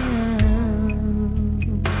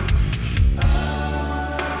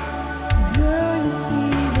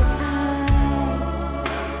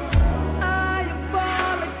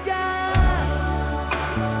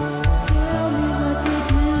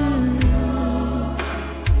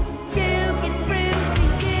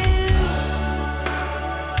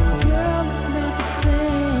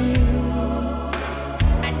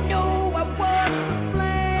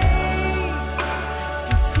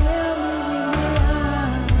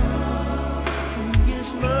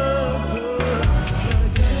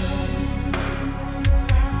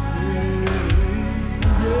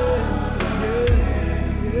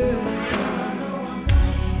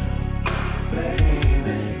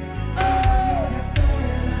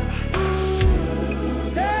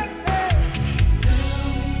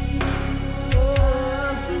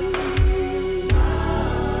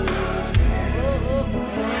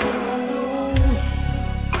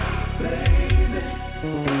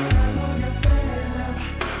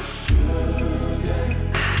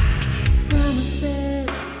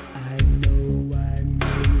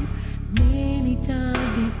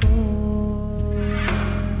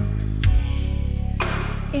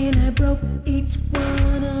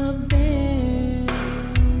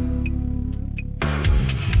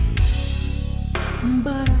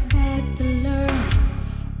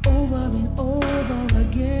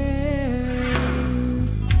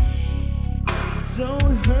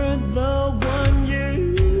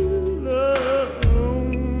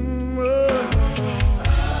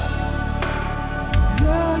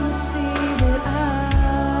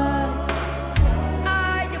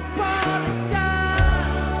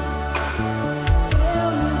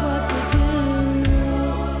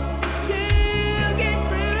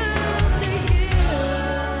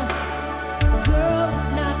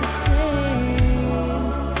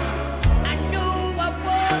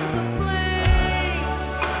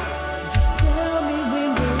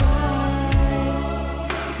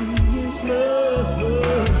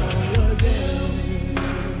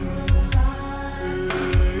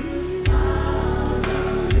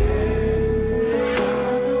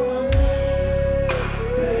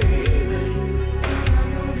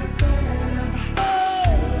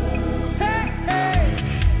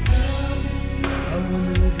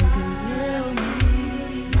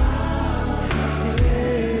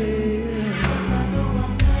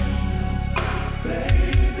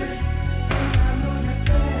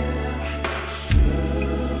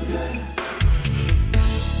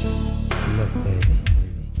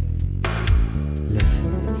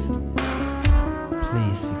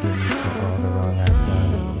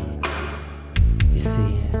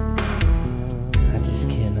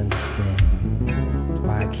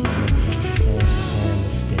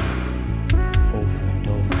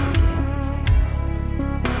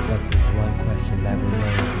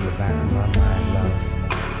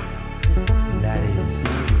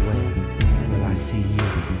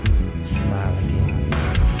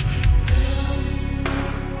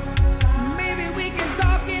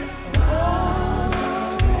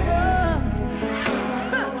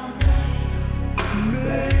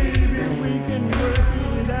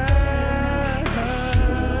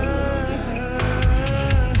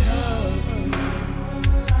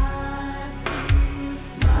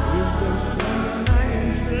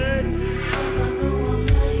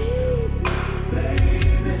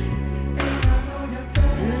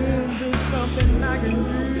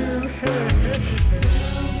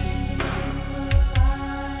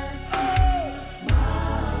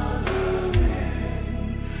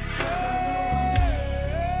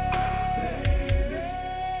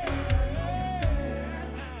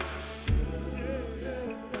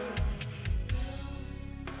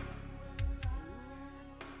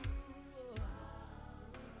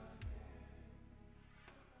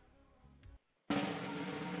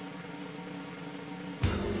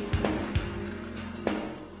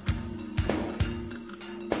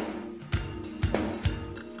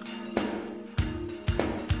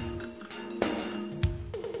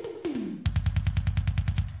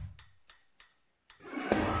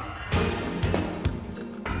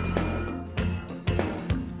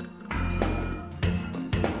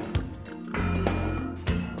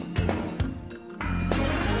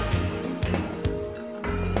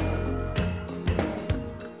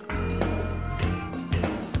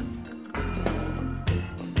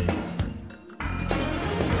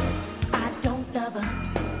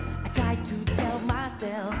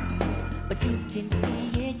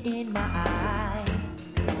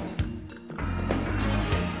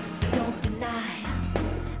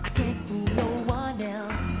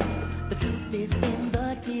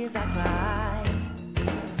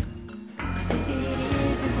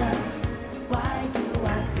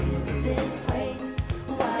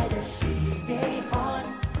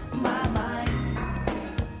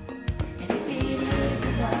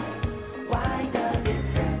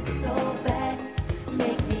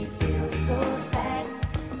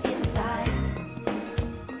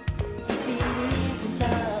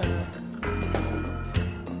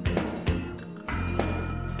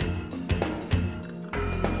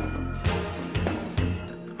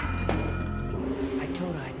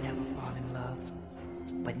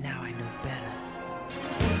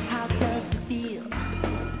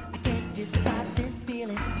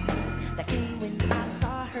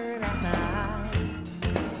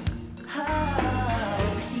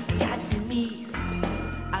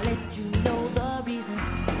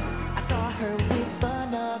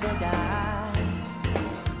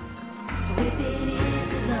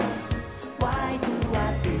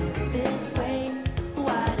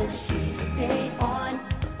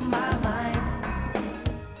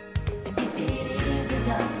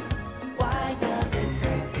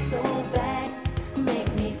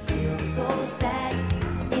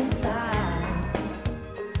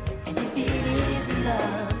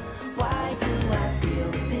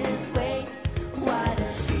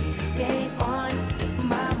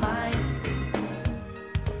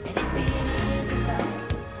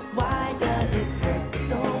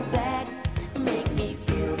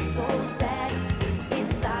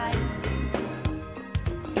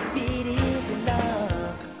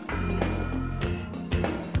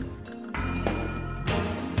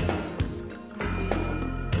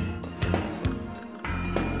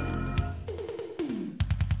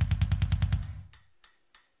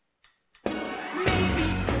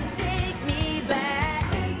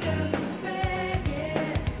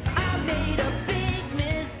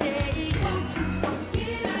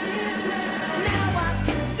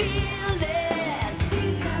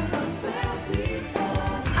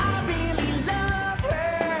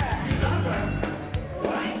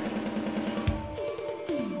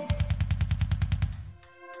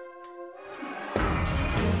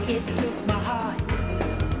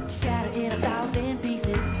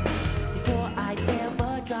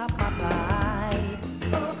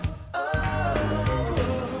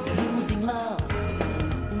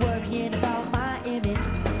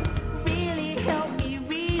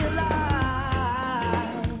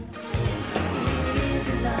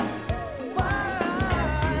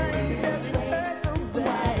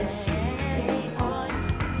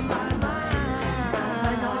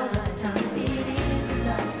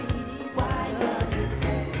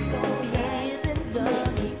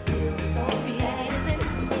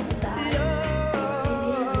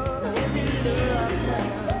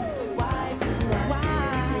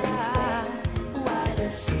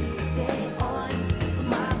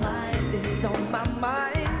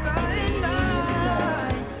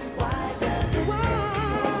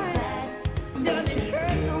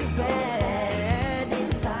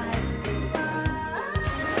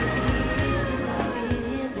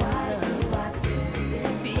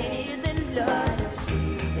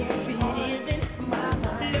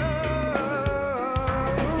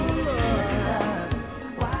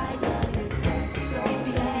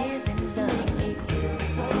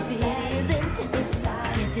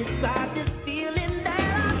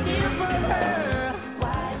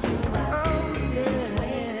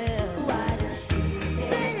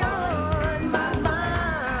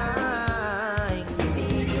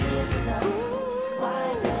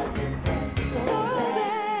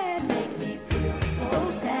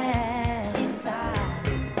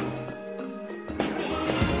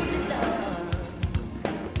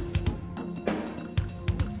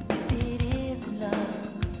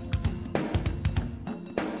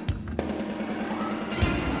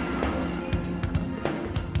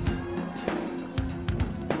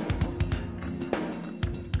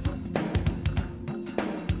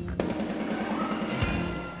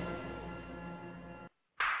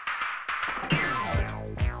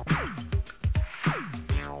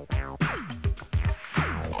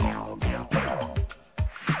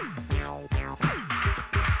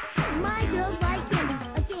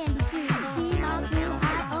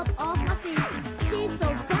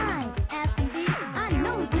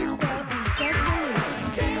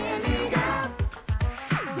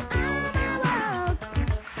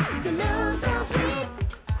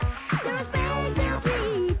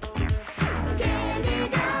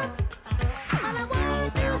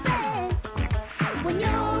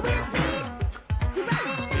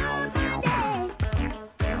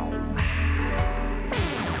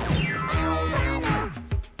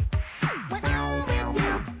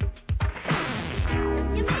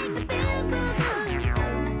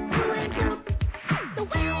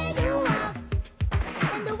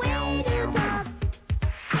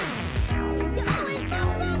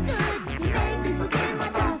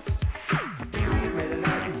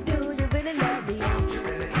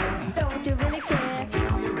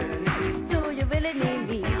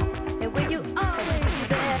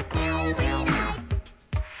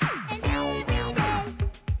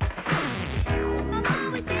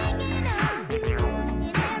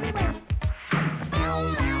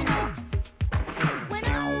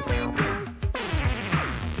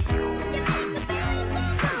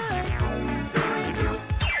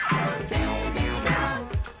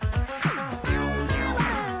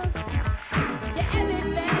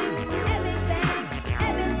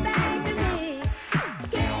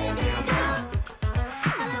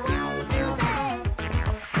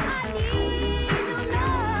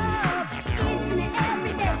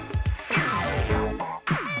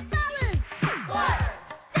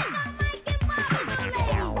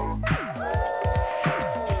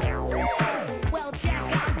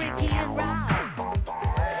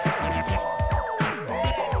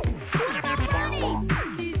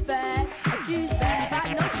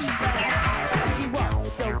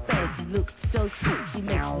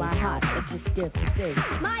 just to say,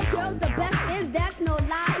 My girl's the best, and that's no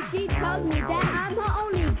lie. She tells me that I'm her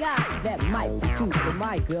only guy. that might be true, but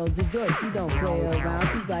my girl's a joy. She don't play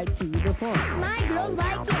around, she's like to the point. My girl's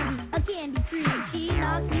like candy, a candy tree. She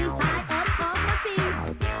knocks me high up off my feet.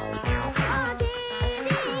 Oh, candy.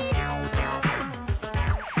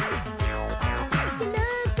 She looks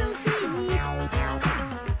so sweet. Oh, candy.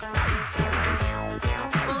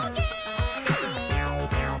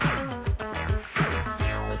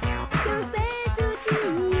 So sad to treat.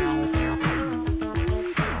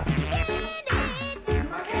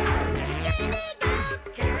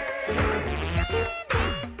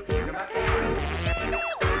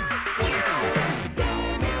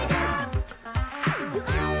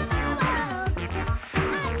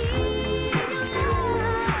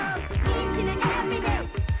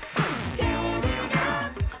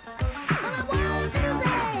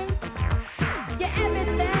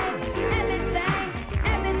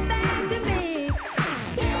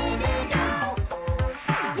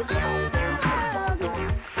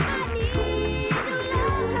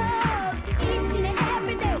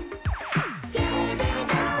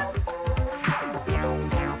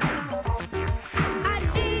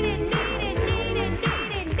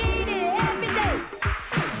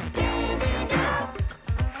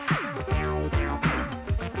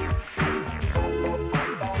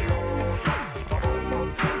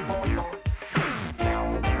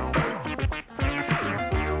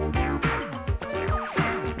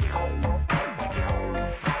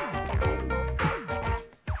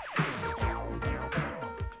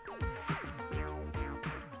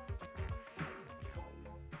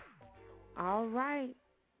 All right.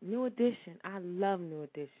 New Edition. I love New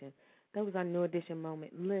Edition. That was our New Edition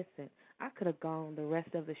moment. Listen, I could have gone the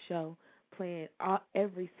rest of the show playing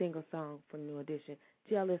every single song from New Edition.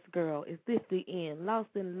 Jealous Girl, Is This the End? Lost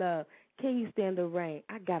in Love, Can You Stand the Rain?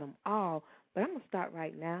 I got them all. But I'm going to start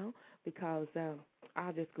right now because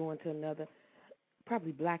I'll just go into another,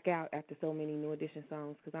 probably black out after so many New Edition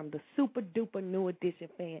songs because I'm the super duper New Edition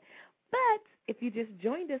fan. But if you just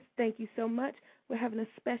joined us, thank you so much. We're having a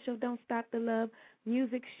special Don't Stop the Love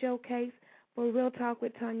music showcase for Real Talk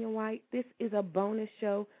with Tanya White. This is a bonus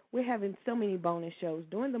show. We're having so many bonus shows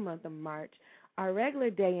during the month of March. Our regular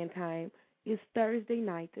day and time is Thursday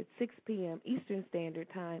nights at 6 p.m. Eastern Standard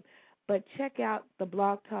Time. But check out the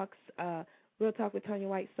Blog Talk's Real Talk with Tanya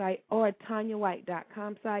White site or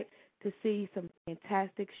TanyaWhite.com site to see some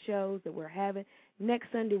fantastic shows that we're having.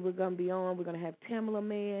 Next Sunday we're going to be on. We're going to have Tamala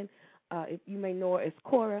Mann. If you may know her as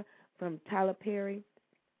Cora from Tyler Perry,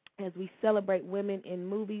 as we celebrate women in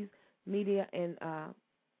movies, media, and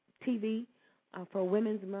TV for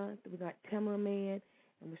Women's Month. We got Tamara Mann,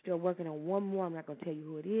 and we're still working on one more. I'm not going to tell you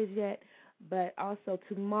who it is yet. But also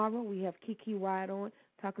tomorrow we have Kiki Wyatt on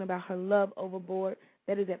talking about her Love Overboard.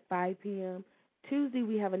 That is at 5 p.m. Tuesday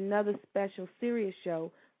we have another special serious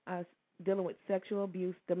show dealing with sexual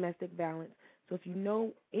abuse, domestic violence. So if you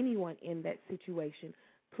know anyone in that situation,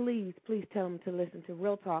 please tell them to listen to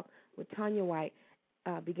Real Talk with Tanya White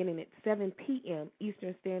beginning at 7 p.m.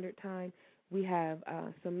 Eastern Standard Time. We have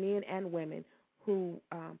some men and women who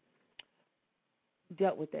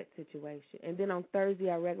dealt with that situation. And then on Thursday,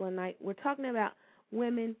 our regular night, we're talking about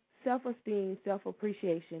women, self-esteem,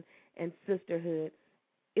 self-appreciation, and sisterhood.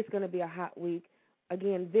 It's going to be a hot week.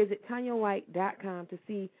 Again, visit TanyaWhite.com to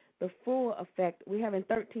see the full effect. We're having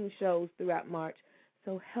 13 shows throughout March,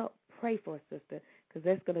 so help pray for a sister, because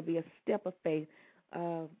that's going to be a step of faith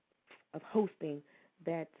of hosting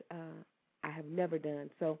that I have never done.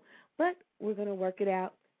 So, but we're going to work it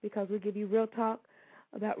out because we give you real talk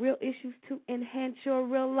about real issues to enhance your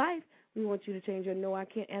real life. We want you to change your no, I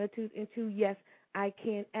can't attitude into yes, I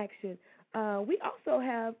can action. We also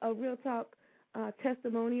have a Real Talk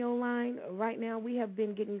testimonial line. Right now we have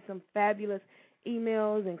been getting some fabulous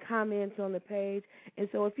emails and comments on the page. And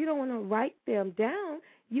so if you don't want to write them down,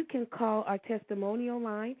 you can call our testimonial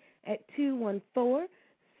line at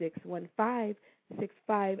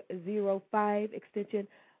 214-615-6505, extension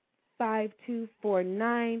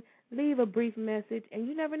 5249. Leave a brief message, and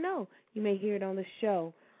you never know. You may hear it on the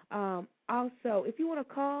show. Also, if you want to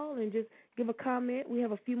call and just give a comment, we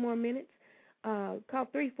have a few more minutes. Call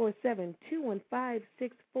 347-215-6446.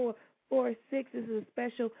 This is a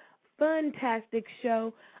special, fantastic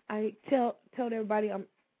show. I told everybody I'm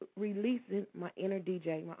releasing my inner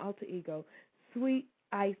DJ, my alter ego. Sweet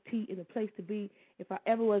Iced Tea is a place to be. If I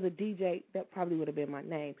ever was a DJ, that probably would have been my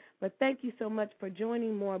name. But thank you so much for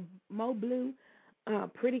joining Mo Blue,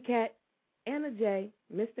 Pretty Cat, Anna J,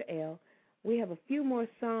 Mr. L. We have a few more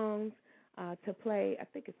songs to play. I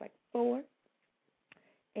think it's like 4.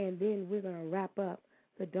 And then we're going to wrap up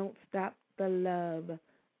the Don't Stop the Love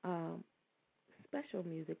special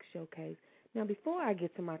music showcase. Now, before I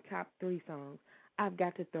get to my top 3 songs, I've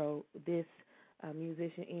got to throw this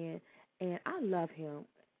musician in, and I love him.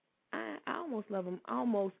 I almost love him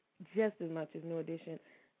almost just as much as New Edition,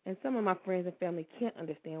 and some of my friends and family can't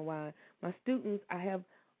understand why. My students, I have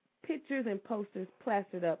pictures and posters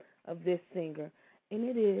plastered up of this singer, and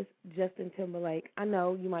it is Justin Timberlake. I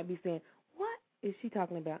know you might be saying, what is she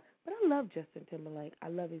talking about? But I love Justin Timberlake. I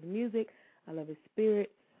love his music. I love his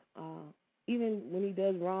spirit. Even when he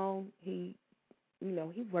does wrong, he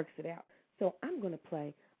works it out. So I'm going to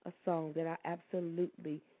play a song that I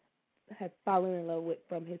absolutely have fallen in love with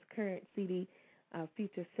from his current CD,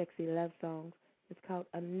 Future Sexy Love Songs. It's called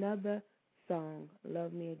Another Song,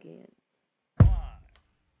 Love Me Again.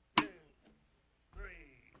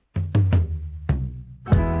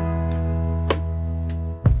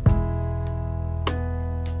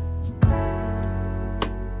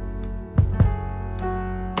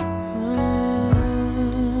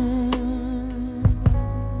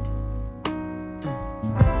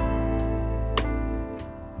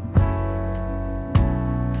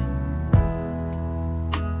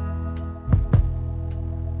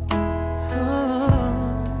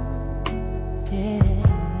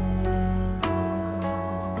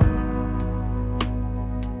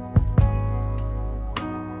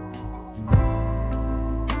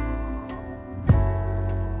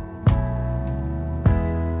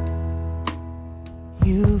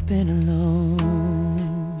 You've been alone.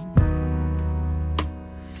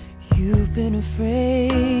 You've been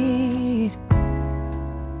afraid.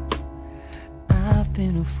 I've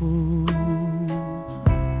been a fool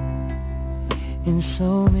in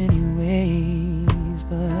so many ways,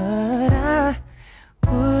 but I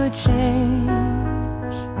would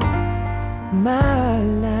change my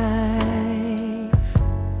life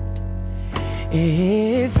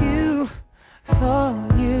if you thought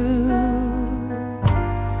you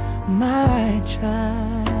might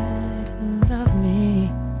try to love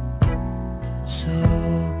me. So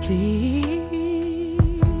please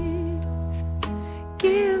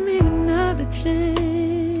give me another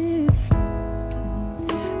chance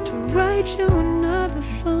to write you another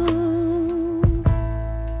song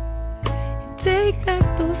and take back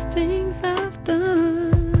those things I've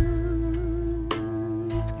done,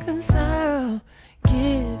 'cause I'll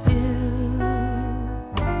give you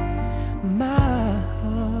my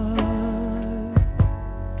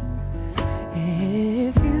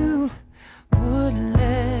if you would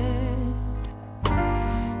let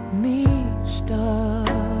me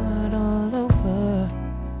start all over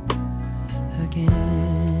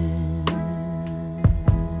again.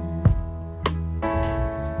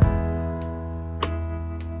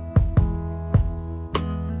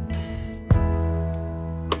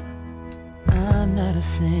 I'm not a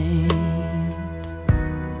saint,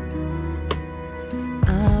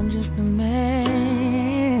 I'm just a man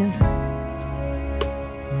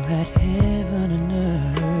that heaven and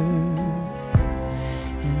earth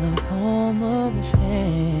in the palm of his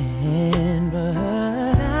hand, but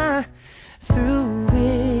I threw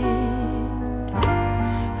it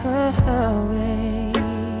away.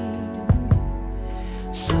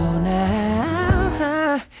 So now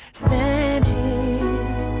I stand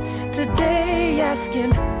here today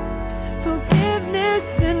asking forgiveness,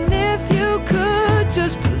 and if you could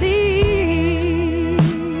just please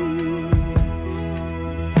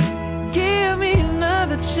give me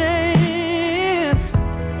another chance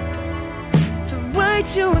to write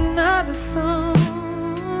you another song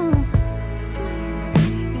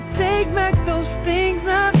and take back those things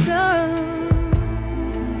I've done,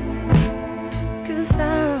 'cause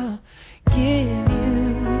I'll give you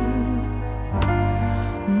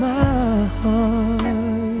my heart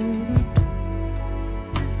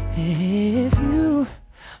if you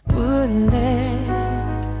would let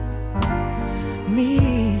me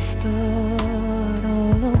start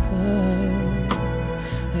all over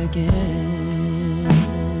again.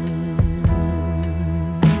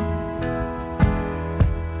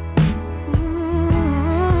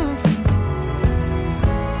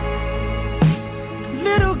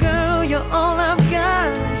 Little girl, you're all I've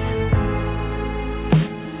got.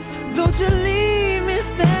 Don't you leave me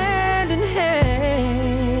standing here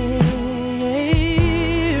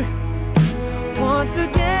once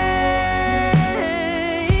again,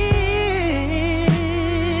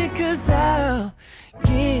 'cause I'll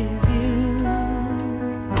give you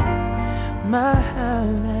my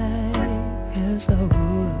life as I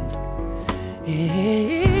would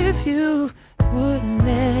if you would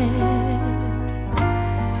let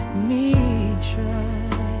me try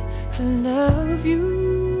to love you.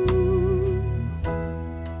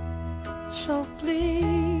 So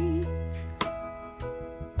please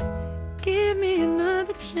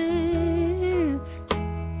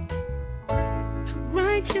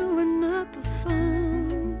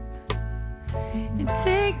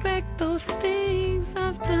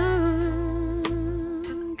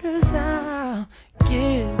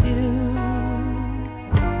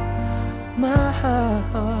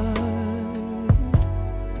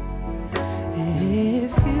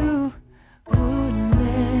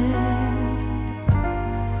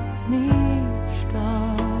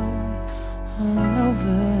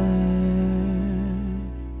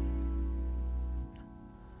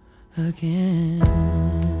again.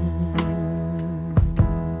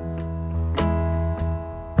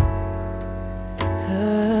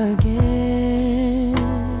 Again,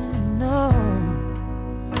 no,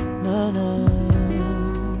 no, no.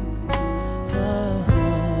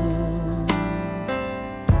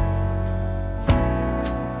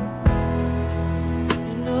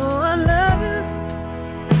 You know I love you,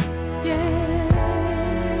 yeah.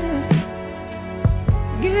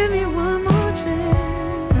 Give me one more chance.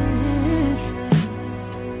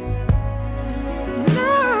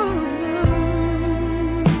 No, no,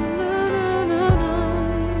 no, no,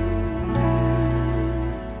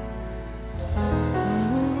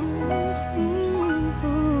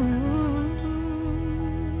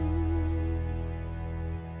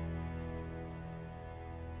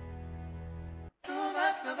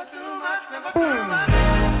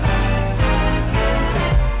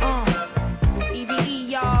 EBE,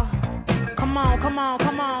 y'all. Come on, come on,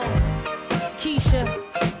 come on. Keisha.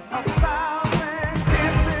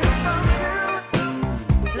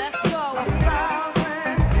 Let's go.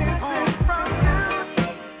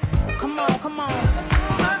 Come on, come on.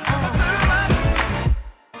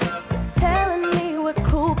 Telling me we're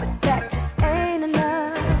cool, but that just ain't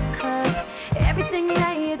enough. 'Cause everything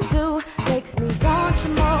that you do makes me want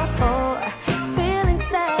you more. Feelings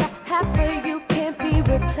that I have for you can't be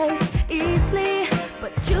replaced easily,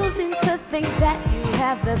 but you seem to think that you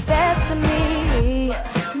have the best of me.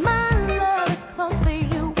 My love is close for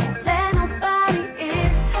you, won't let nobody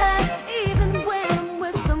in touch. Even when I'm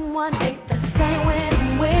with someone, ain't the same when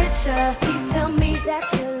I'm with you. Please tell me that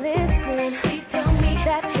you're listening. Please tell me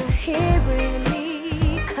that you're hearing me.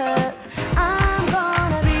 'Cause I'm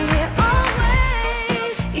gonna be here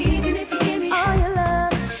always. Even if you give me all your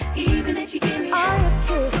love, even if you give me all your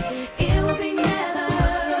kisses, it will be never.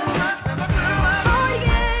 Oh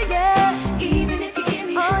yeah, yeah. Even if you give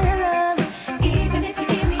me all your love, even if you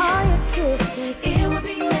give me all your kisses, it will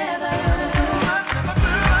be never.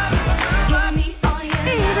 Give me all your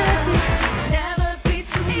love, never be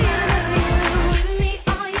too much. Give me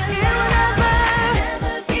all your love,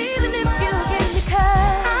 never be even if you give me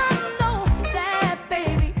 'cause I know that,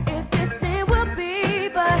 baby, if this it will be.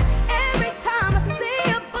 But every time I see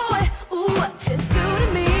a boy, ooh, what you do to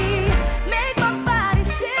me, make my body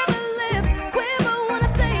shiver, lips quiver when I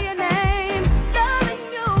say your name. Loving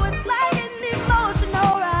you is like an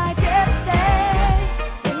emotional ride, yeah, to stay.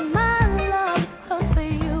 And my love is close for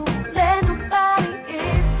you, let nobody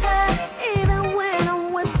in touch. Even when I'm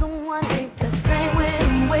with someone, ain't the same when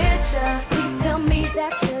I'm with you. Please tell me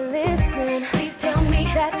that you're listening. Please tell me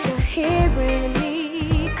that you're hearing me.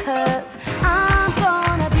 'Cause I'm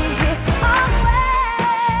gonna be here always.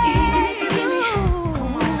 Even if you give me,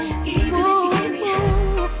 even if you give me,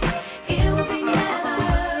 it will be never.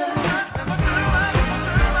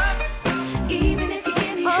 Even if you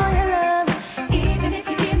give me all your love, even if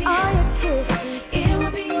you give me all your kisses, it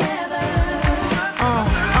will be never.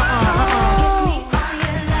 Give me all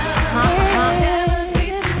your love, never be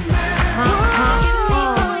too much. Give me all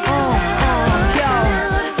your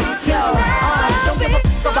Don't give a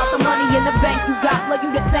f about the money in the bank you got. Love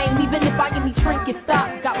you the same, even if I give me trinkets. Stop.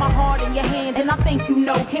 Got my heart in your hand, and I think you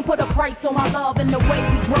know. Can't put a price on my love and the way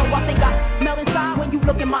we grow. I think I smell inside when you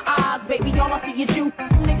look in my eyes, baby. All I see is you,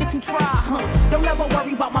 niggas who try. Don't ever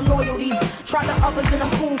worry about my loyalty. Try the others and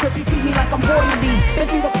I'm cool, 'cause you treat me like I'm royalty. Been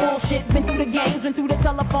through the bullshit, been through the games, been through the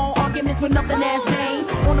telephone arguments with nothing as name.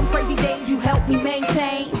 On them crazy days, you help me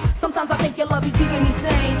maintain. Sometimes I think your love is keeping me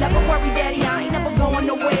sane. Never worry, daddy, I ain't never going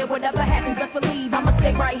nowhere. Whatever happens, let's believe I'ma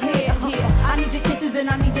stay right here. Yeah, I need your kisses and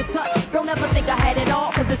I need your touch. Don't ever think I had it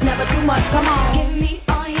all, 'cause it's never too much. Come on. Give me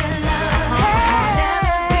all your love,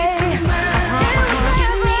 never be too much.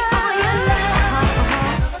 Give me all your love,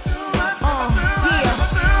 yeah.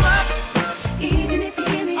 Even if you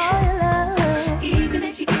give me all your love, even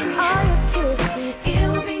if you give me all your kisses, it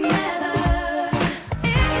will be never.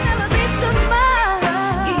 It will never be too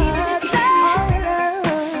much. Even if you give me all your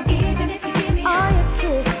love, even if you give me all your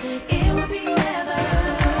kisses, it will be never.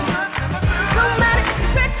 No matter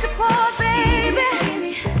how rich or poor, baby,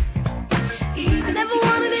 I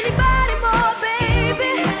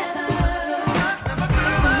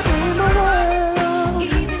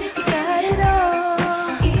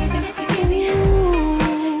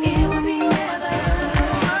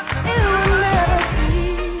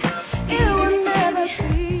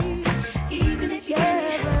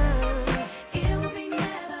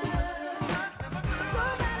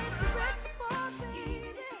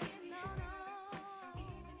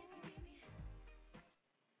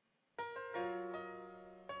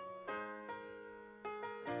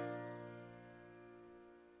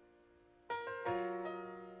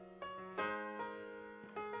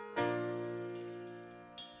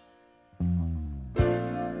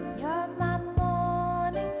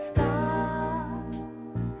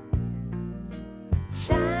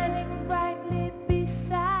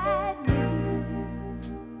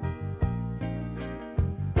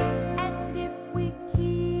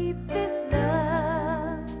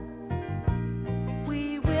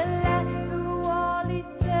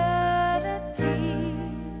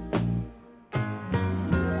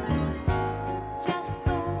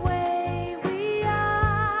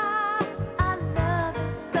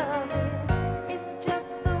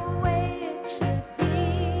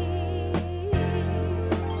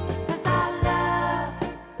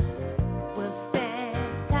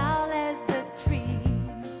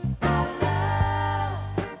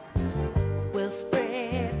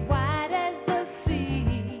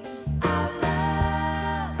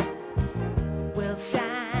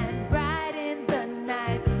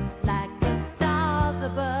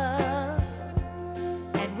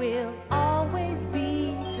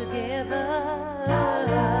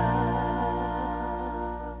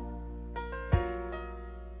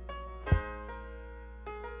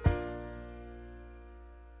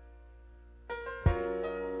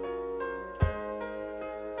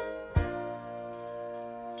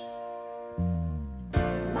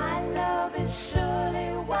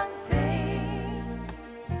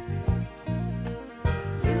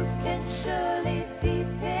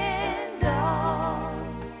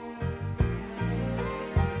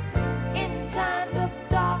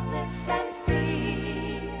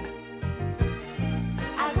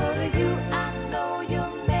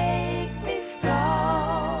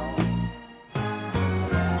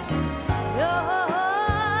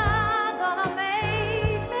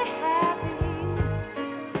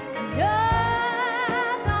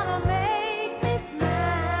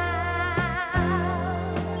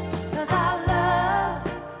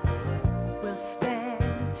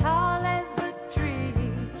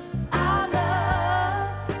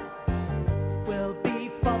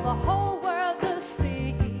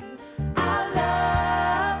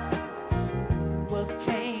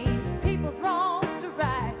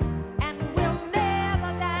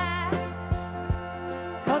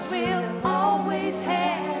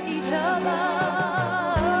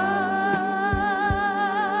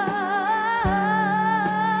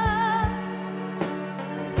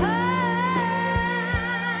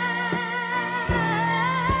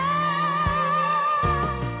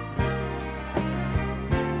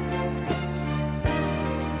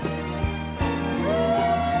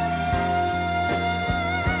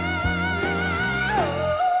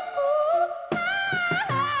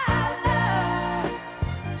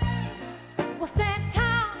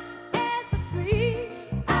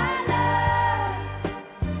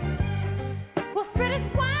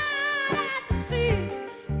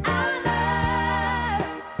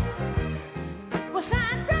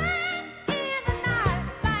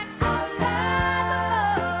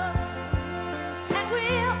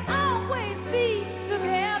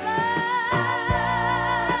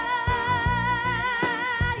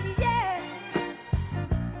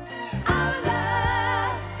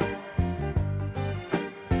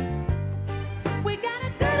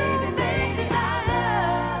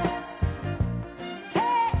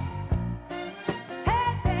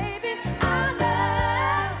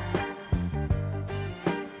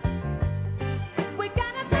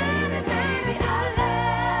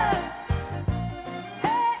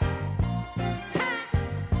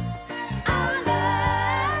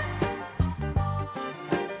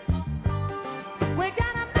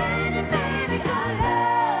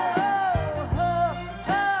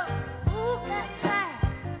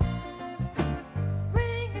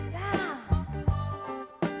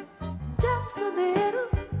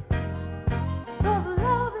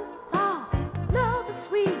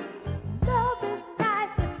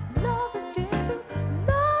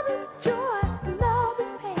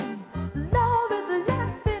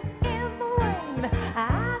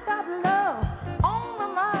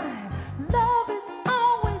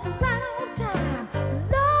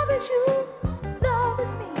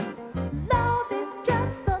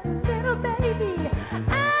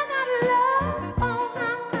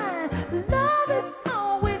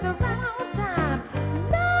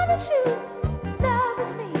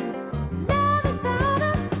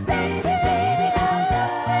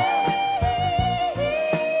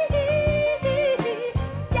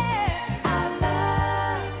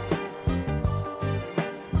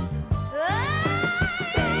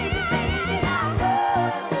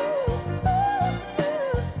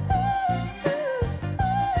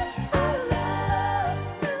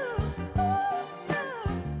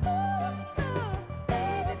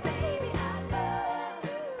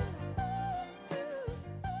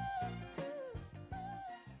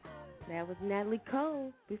That was Natalie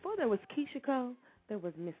Cole. Before there was Keisha Cole, there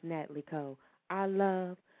was Miss Natalie Cole. Our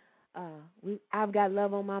love. I've got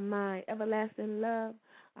love on my mind, everlasting love.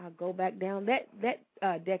 I'll go back down that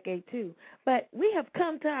decade too. But we have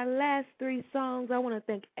come to our last three songs. I want to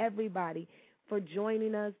thank everybody for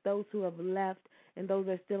joining us, those who have left and those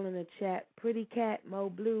that are still in the chat. Pretty Cat,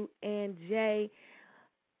 Mo Blue, and Jay.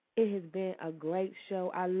 It has been a great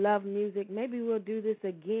show. I love music. Maybe we'll do this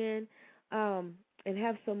again and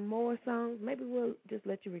have some more songs. Maybe we'll just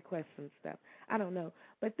let you request some stuff. I don't know.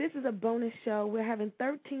 But this is a bonus show. We're having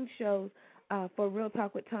 13 shows for Real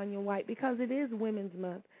Talk with Tanya White because it is Women's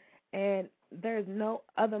Month. And there's no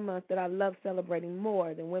other month that I love celebrating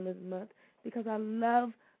more than Women's Month because I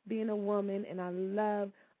love being a woman and I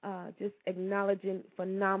love just acknowledging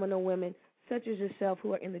phenomenal women such as yourself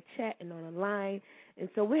who are in the chat and on the line. And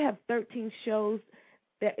so we have 13 shows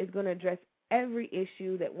that is going to address every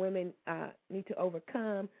issue that women need to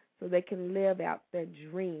overcome so they can live out their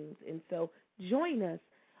dreams. And so join us.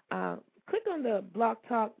 Click on the Blog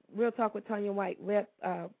Talk, Real Talk with Tanya White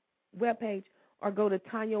webpage or go to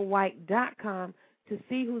TanyaWhite.com to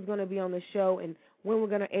see who's going to be on the show and when we're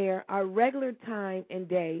going to air. Our regular time and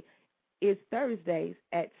day is Thursdays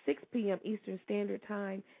at 6 p.m. Eastern Standard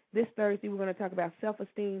Time. This Thursday we're going to talk about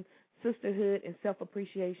self-esteem, sisterhood, and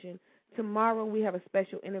self-appreciation. Tomorrow we have a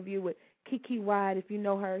special interview with Kiki Wide. If you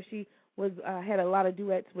know her, she was had a lot of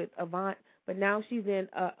duets with Avant, but now she's in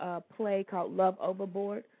a play called Love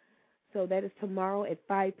Overboard. So that is tomorrow at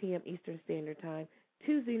 5 p.m. Eastern Standard Time.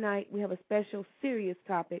 Tuesday night we have a special serious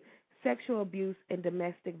topic, sexual abuse and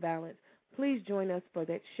domestic violence. Please join us for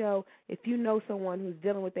that show. If you know someone who's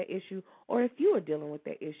dealing with that issue or if you are dealing with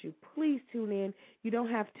that issue, please tune in. You don't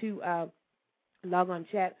have to log on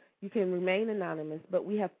chat. You can remain anonymous, but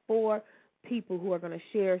we have 4 people who are going to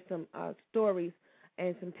share some stories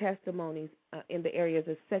and some testimonies in the areas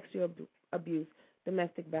of sexual abuse,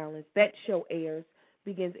 domestic violence. That show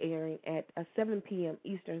begins airing at 7 p.m.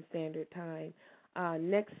 Eastern Standard Time.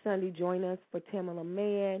 Next Sunday, join us for Tamala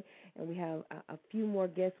Man, and we have a few more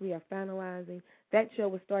guests we are finalizing. That show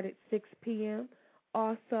will start at 6 p.m.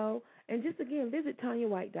 also. And just again, visit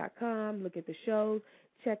TanyaWhite.com, look at the shows,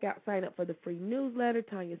 check out, sign up for the free newsletter,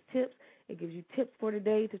 Tanya's Tips. It gives you tips for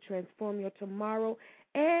today to transform your tomorrow.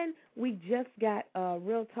 And we just got a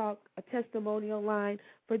Real Talk, a testimonial line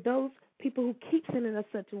for those people who keep sending us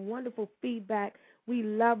such wonderful feedback. We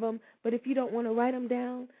love them. But if you don't want to write them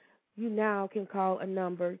down, you now can call a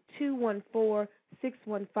number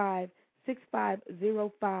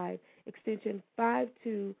 214-615-6505, extension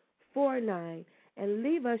 5249, and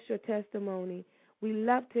leave us your testimony. We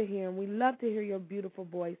love to hear them. We love to hear your beautiful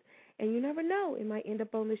voice. And you never know, it might end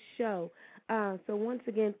up on the show. So once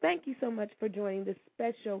again, thank you so much for joining this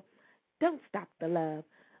special Don't Stop the Love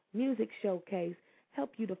music showcase.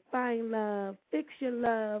 Help you to find love, fix your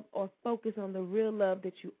love, or focus on the real love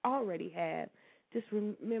that you already have. Just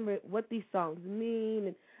remember what these songs mean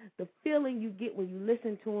and the feeling you get when you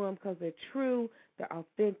listen to them because they're true, they're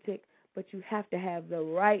authentic, but you have to have the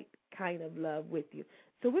right kind of love with you.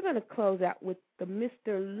 So we're going to close out with the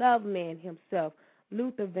Mr. Love Man himself,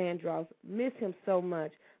 Luther Vandross. Miss him so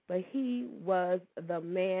much, but he was the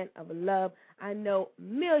man of love. I know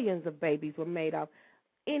millions of babies were made off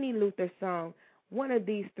any Luther song. One of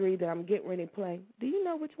these 3 that I'm getting ready to play. Do you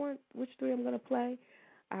know which 3 I'm going to play?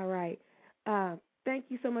 All right. Thank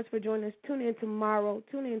you so much for joining us. Tune in tomorrow,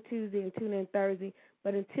 tune in Tuesday, and tune in Thursday.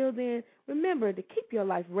 But until then, remember to keep your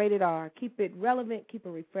life rated R. Keep it relevant, keep it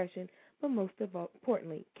refreshing, but most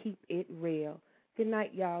importantly, keep it real. Good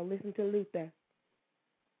night, y'all. Listen to Luther.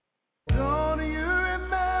 Don't you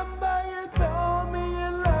remember you told me you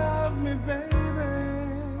love me, baby?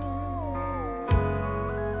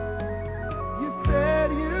 You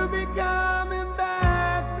said you'd be coming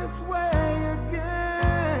back this way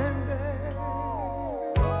again,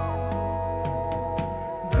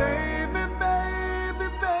 baby, baby,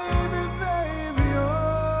 baby, baby,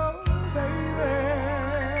 oh, baby,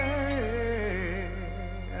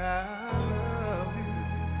 I love you,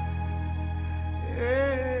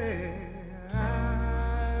 yeah, I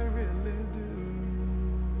really do.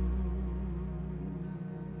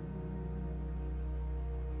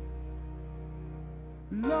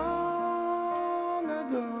 Long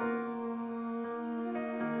ago,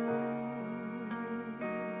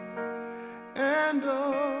 and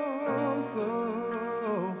oh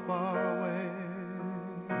so far away,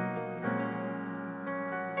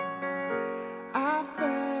 I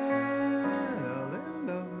fell in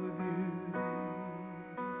love with you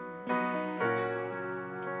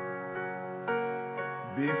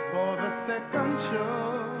before the second show.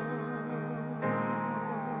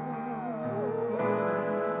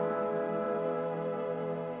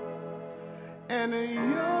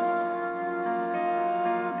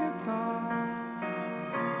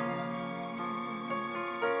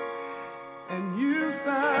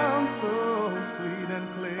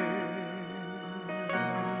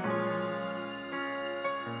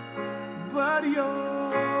 but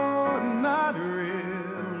you're not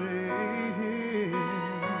really here.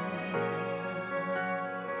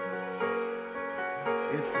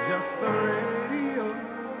 It's just the radio.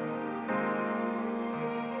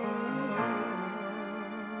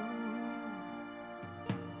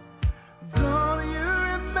 Don't you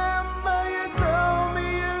remember you told me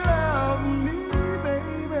you loved me,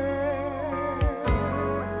 baby?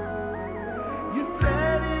 You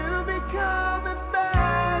said you'll be coming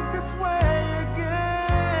back this way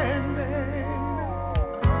again, baby.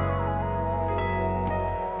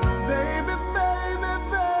 Baby, baby,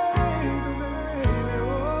 baby, baby,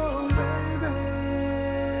 oh baby,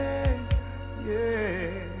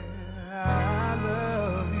 yeah, I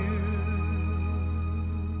love you,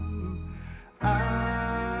 I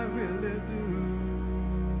really do.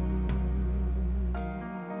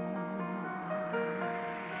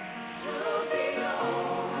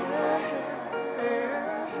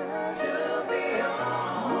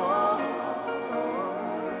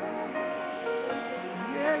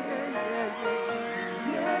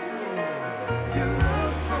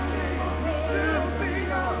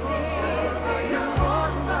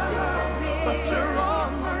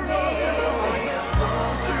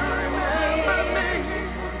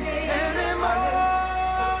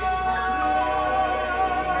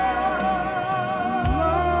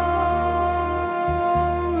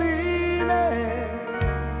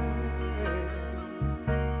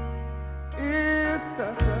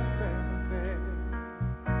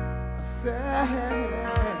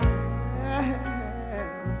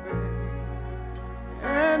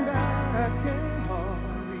 And I can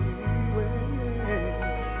hardly wait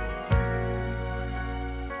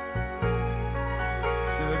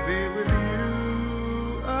to be with you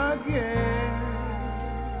again.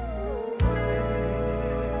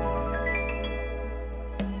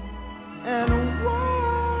 And what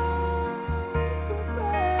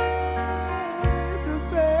to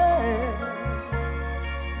say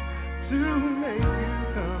to make you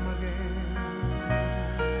come again.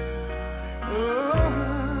 Oh,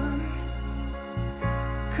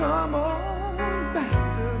 come on back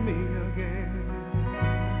to me again.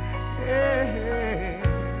 Yeah.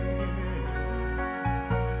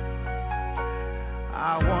 I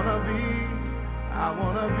wanna be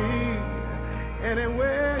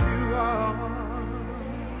anywhere you are.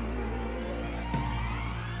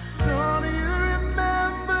 Don't you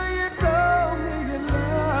remember you told me you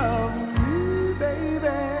love me,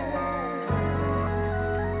 baby?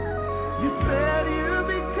 You said you'd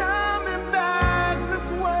be coming back this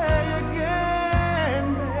way again,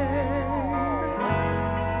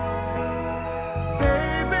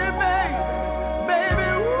 baby, baby,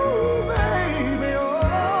 ooh, baby,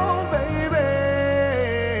 oh, baby,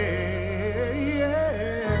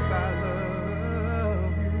 yes, I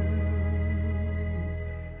love you,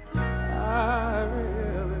 I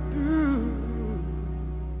really do.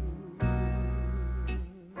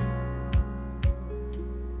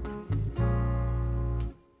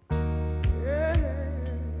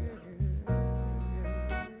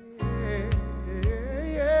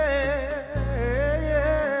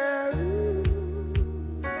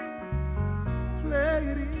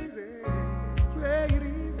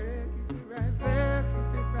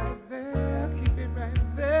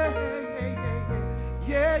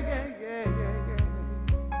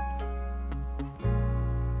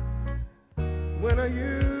 When are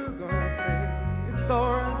you gonna say it's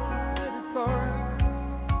alright, it's alright?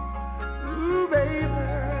 Ooh, baby,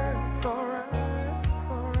 it's alright,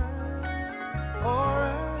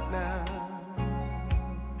 alright now.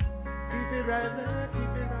 Keep it right there,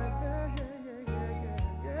 keep it right there, yeah.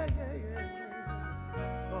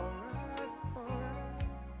 Alright,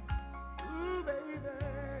 ooh, baby,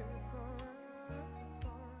 it's alright,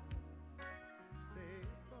 say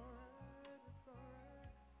it's alright,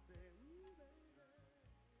 say ooh, baby.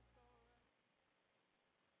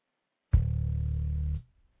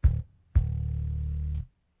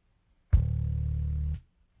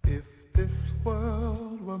 If this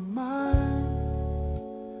world were mine,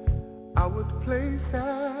 I would place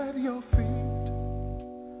at your feet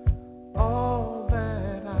all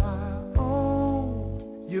that I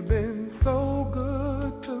own. You've been so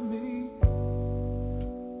good to me.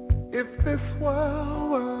 If this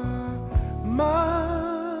world were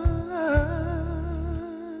mine,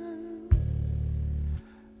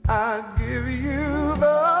 I'd give you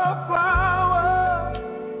the flowers,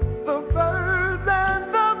 the birds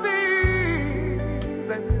and the bees,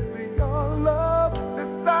 and for your love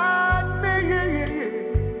beside me,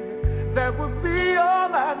 that would be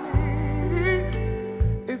all I need.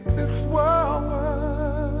 If this world were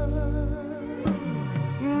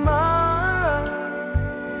mine.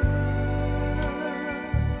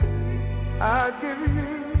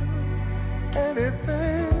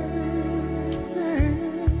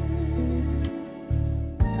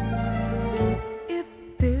 If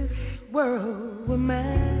this world were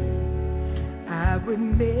mine, I would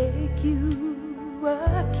make you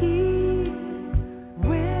a king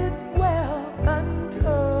with wealth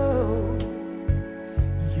untold.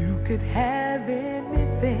 You could have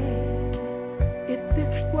anything if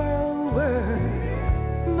this world were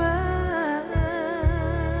mine.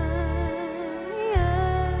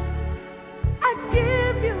 I'd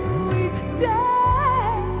give you each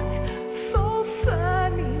day so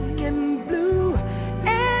sunny and blue,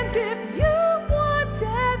 and if you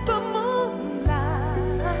wanted the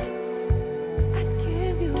moonlight, I'd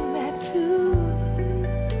give you that too.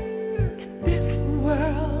 If this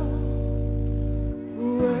world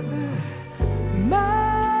were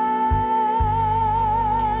mine,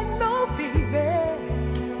 no baby,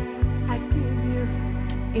 I'd give you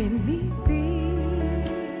anything.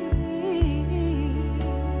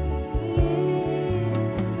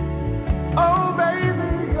 Oh, baby,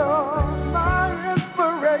 you're my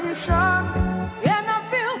inspiration, and I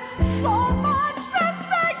feel so much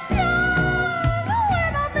affection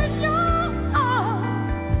when I'm in your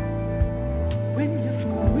arms. When you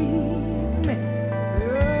squeeze me,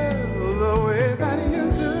 the way that you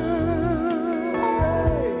do,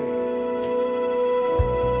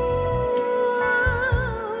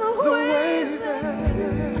 the way that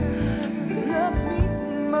you love me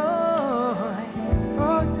more.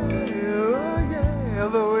 Oh yeah,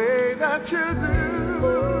 the way that you do,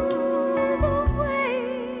 the way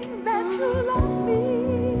that you love me.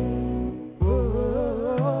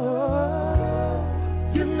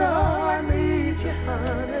 You know I need you,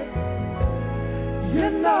 honey. You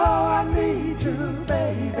know I need you,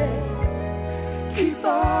 baby. Keep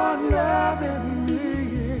on loving me,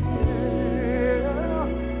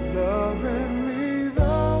 loving me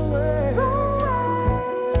the way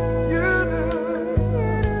you do.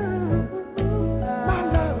 My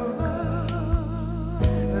lover,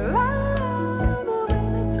 love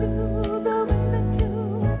the way that you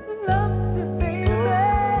love me, baby.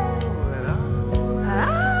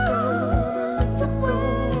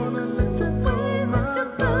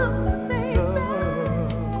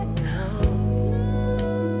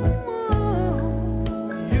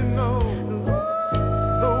 You know,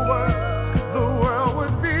 the world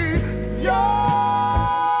would be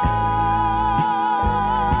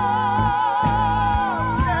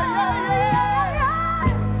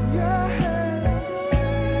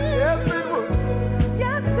Yes, it would.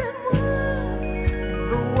 Yes, it would.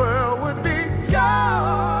 The world would be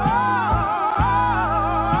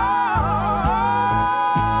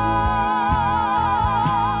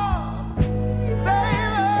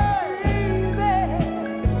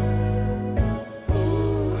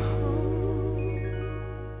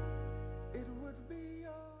it would be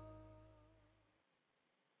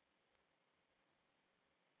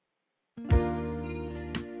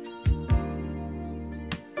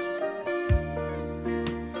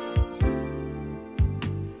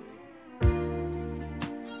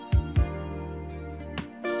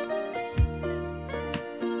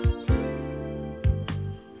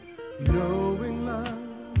knowing love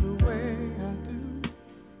the way I do.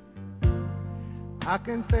 I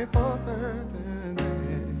can say for certain that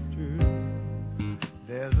it's true.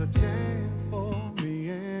 There's a chance for me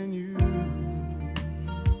and you.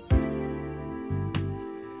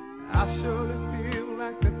 I surely feel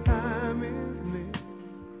like the time is near.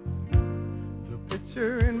 The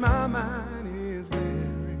picture in my mind is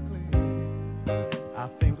very clear. I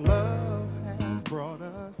think love has brought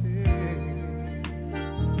us here.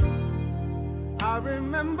 I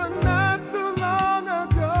remember not too long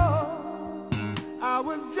ago, I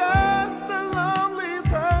was just a lonely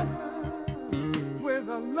person with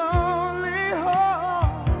a lonely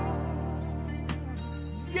heart.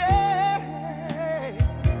 Yeah,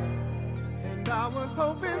 and I was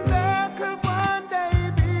hoping there could one day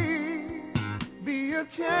be a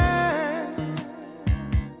chance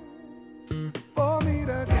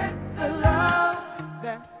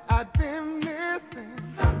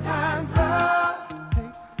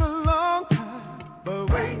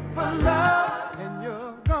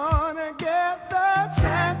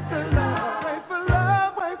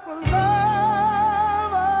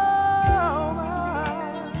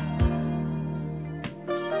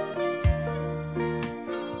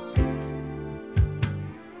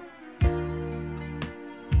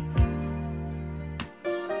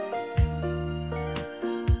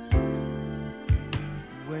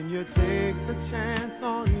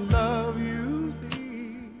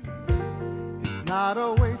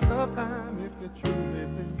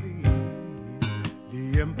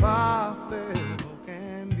the impossible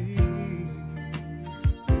can be.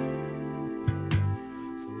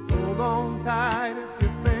 So hold on tight if you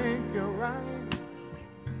think you're right,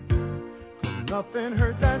 'cause nothing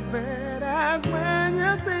hurts as bad as when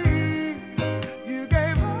you see you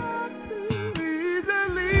gave up too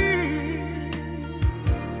easily.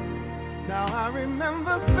 Now I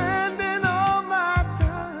remember spending all my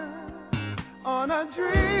time on a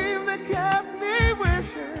dream that kept me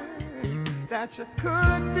wishing that you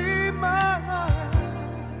could be mine.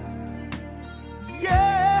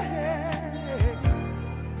 Yeah,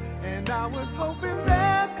 and I was hoping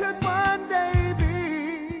there could one day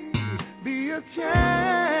be a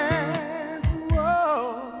chance,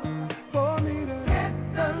 whoa, for me to get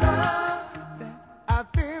the love that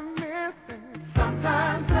I've been missing.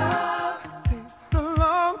 Sometimes love takes a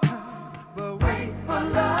long time, but wait for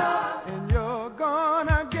love, and you're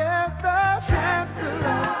gonna get the chance to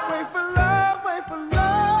love. Wait for love, wait for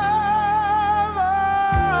love,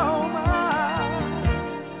 oh my.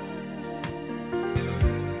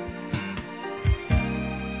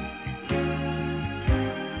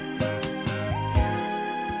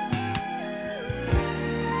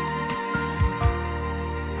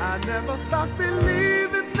 I never thought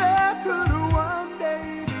believing there could one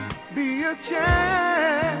day be a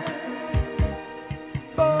chance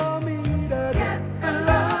for me to get the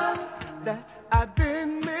love that I've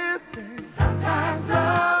been missing. Sometimes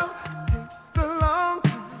love takes a long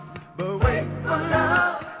time, but wait for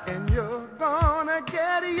love, and you're gonna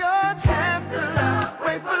get your chance to love.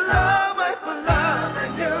 Wait for love,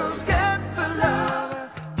 and you'll get the love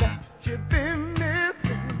that you've been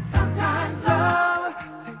missing. Sometimes love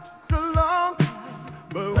takes a long time,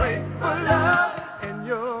 but wait for love, and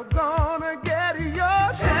you're gonna get your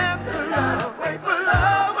chance to love. Wait for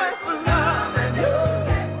love, and you'll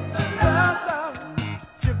get the love that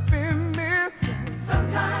you've been missing.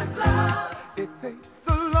 Sometimes love, it takes a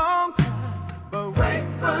long time, but wait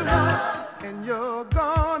for love, and you're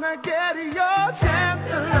gonna get your chance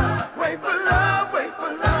to love. Wait for love,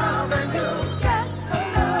 and you'll get the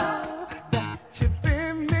love that you've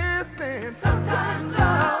been missing. Sometimes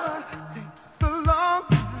love takes a long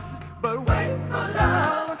time, but wait for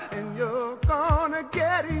love, and you're gonna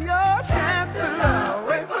get your chance to love.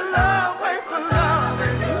 Wait for love,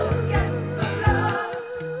 and you'll get the love.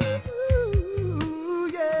 Ooh,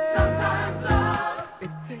 yeah. Sometimes love,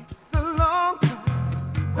 it takes a long time.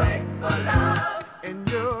 Wait for love, and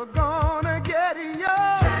you're gonna get your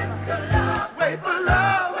chance to love. Wait for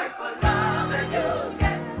love, and you'll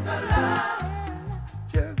get the love.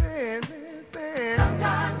 Just been missing.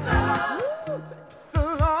 Sometimes love, takes a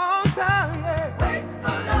long time, yeah. Wait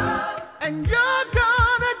for love, and you're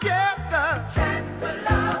gonna get the chance to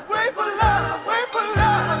love. Wait for love,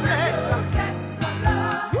 yeah. Get the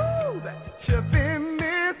love. Woo, that you've been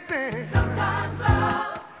missing. Sometimes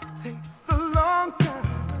love takes a long time.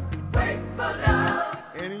 Wait for love,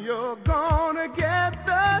 and you're gonna get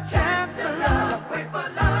the chance to love. Wait for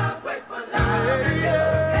love, yeah,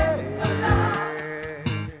 yeah. Get the love.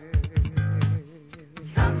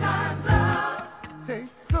 Sometimes love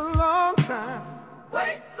takes a long time.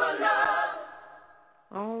 Wait for love.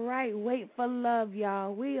 All right, wait for love,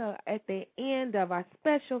 y'all. We are at the end of our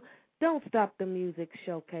special Don't Stop the Music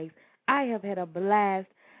showcase. I have had a blast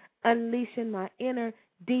unleashing my inner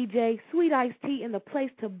DJ, Sweet Iced Tea, in the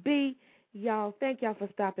place to be. Y'all, thank y'all for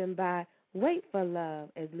stopping by. Wait for love,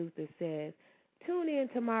 as Luther says. Tune in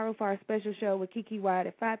tomorrow for our special show with Kiki Wyatt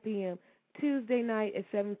at 5 p.m., Tuesday night at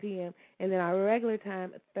 7 p.m., and then our regular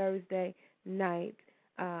time Thursday night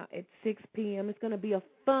at 6 p.m. It's going to be a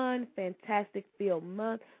fun, fantastic filled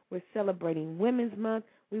month. We're celebrating Women's Month.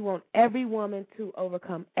 We want every woman to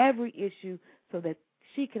overcome every issue so that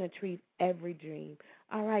she can achieve every dream.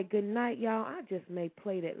 All right, good night, y'all. I just may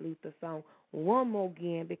play that Luther song one more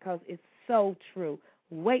again because it's so true.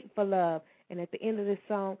 Wait for love. And at the end of this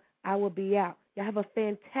song, I will be out. Y'all have a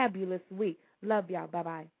fantabulous week. Love y'all.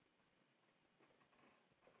 Bye-bye.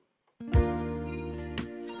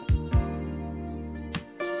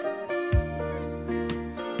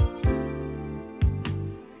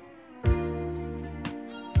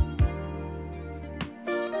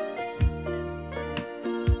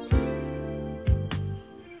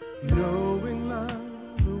 Knowing love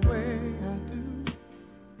the way I do,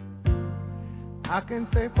 I can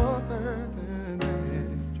say for certain that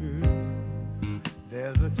it's true.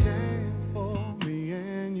 There's a chance for me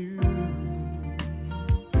and you.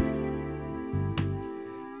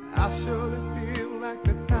 I surely feel like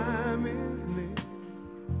the time is near.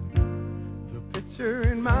 The picture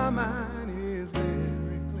in my mind is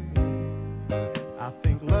very clear. I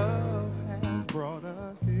think love has brought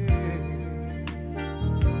us here.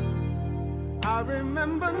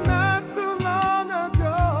 remember not too long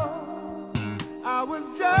ago, I was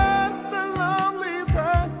just a lonely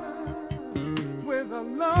person with a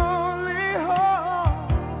lonely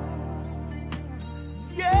heart.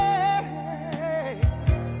 Yeah,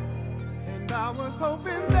 and I was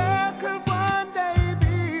hoping there could one day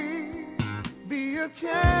be a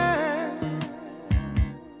chance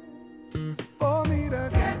for me to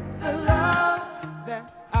get the love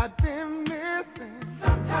that I've been missing.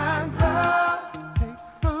 Sometimes love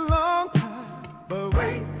takes a long time, but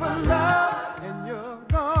wait for love, and you're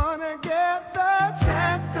gonna get the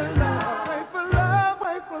chance to love. Wait for love,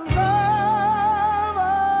 wait for love,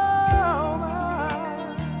 oh my.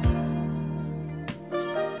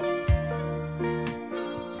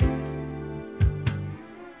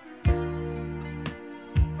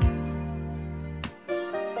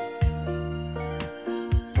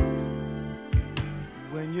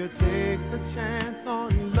 When you take the chance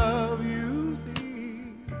on love, you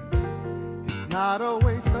see, it's not a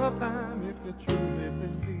waste of time if you truly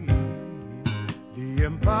believe the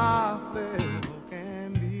impossible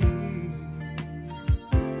can be.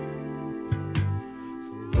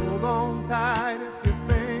 So hold on tight if you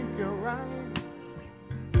think you're right,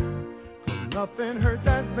 'cause nothing hurts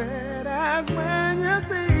as bad as when you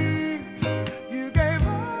see you gave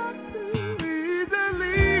up too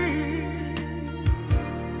easily.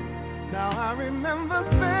 Now I remember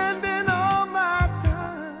spending all my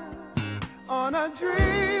time on a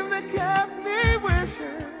dream that kept me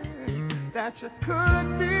wishing that you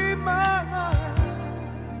could be mine.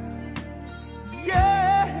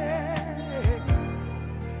 Yeah,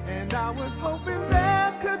 and I was hoping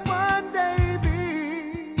there could one day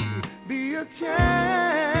be a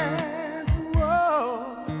chance,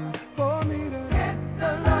 whoa, for me to get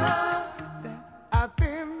the love that I've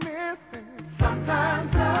been missing.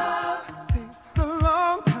 Sometimes love takes a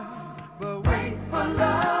long time, but wait for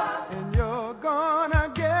love, and you're gonna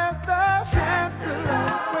get the chance to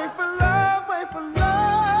love. Wait for love, wait for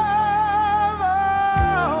love,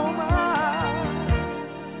 oh my.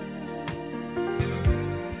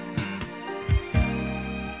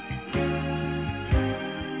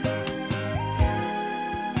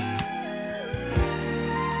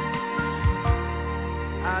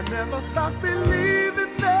 I never stopped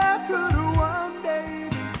believing there could one day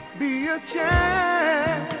be a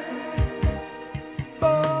chance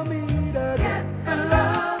for me to get the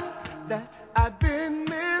love that I've been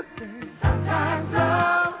missing. Sometimes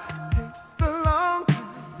love takes a long time,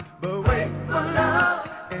 but wait for love,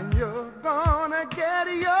 and you're gonna get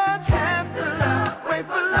your chance to love. Wait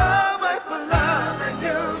for love, and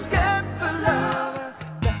you'll get the love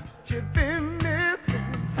that you've been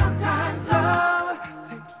missing. Sometimes love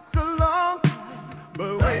takes a long time,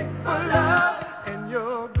 but wait for love, and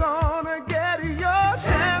you're gonna get your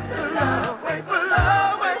chance to love. Wait for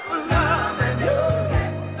love, and you'll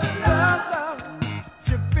get the love that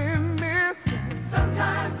you've been missing.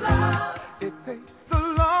 Sometimes love, it takes a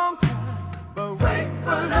long time, but wait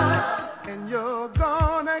for love, and you're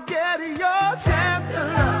gonna get your chance to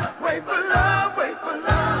love. Wait for love,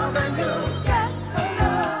 and you'll get the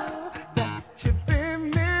love that you've been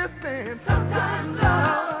missing. Sometimes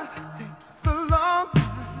love takes a long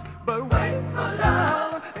time, but wait for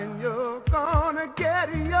love, and you're gonna get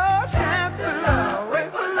your chance to love. Wait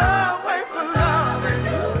for love, and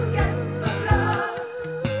you'll get the love.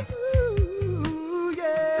 Ooh,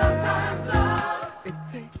 yeah. Sometimes love, it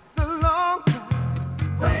takes a long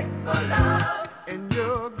time. Wait for love, and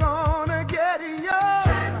you're gonna get your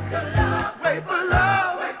chance to love. Wait for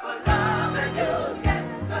love, and you'll get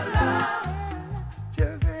the love.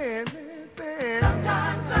 Just been missing.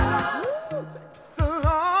 Sometimes love, takes a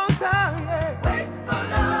long time, yeah. Wait for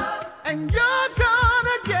love, and you're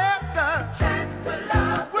gonna get the chance to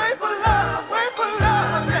love. Wait for love,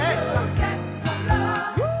 yeah. You'll get the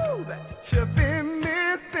love. Woo, that you've been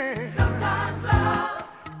missing. Sometimes love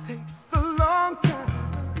takes a long time.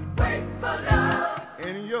 Wait for love,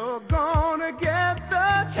 and you're gonna get the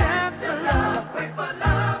chance to love. Wait for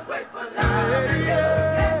love, yeah.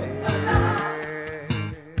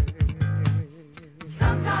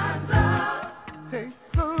 Sometimes love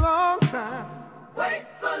takes a long time. Wait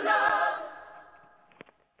for love.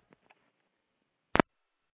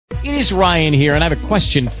 It is Ryan here, and I have a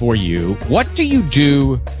question for you. What do you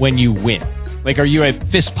do when you win? Like, are you a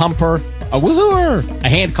fist pumper, a woo-hooer, a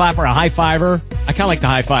hand clapper, a high fiver? I kind of like the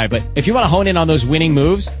high five, but if you want to hone in on those winning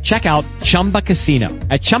moves, check out Chumba Casino.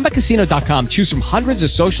 At ChumbaCasino.com, choose from hundreds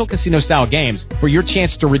of social casino-style games for your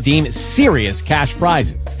chance to redeem serious cash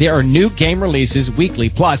prizes. There are new game releases weekly,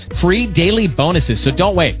 plus free daily bonuses, so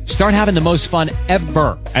don't wait. Start having the most fun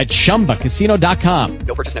ever at ChumbaCasino.com.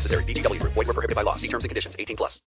 No purchase necessary. VGW Group. Void where prohibited by law. See terms and conditions. 18+.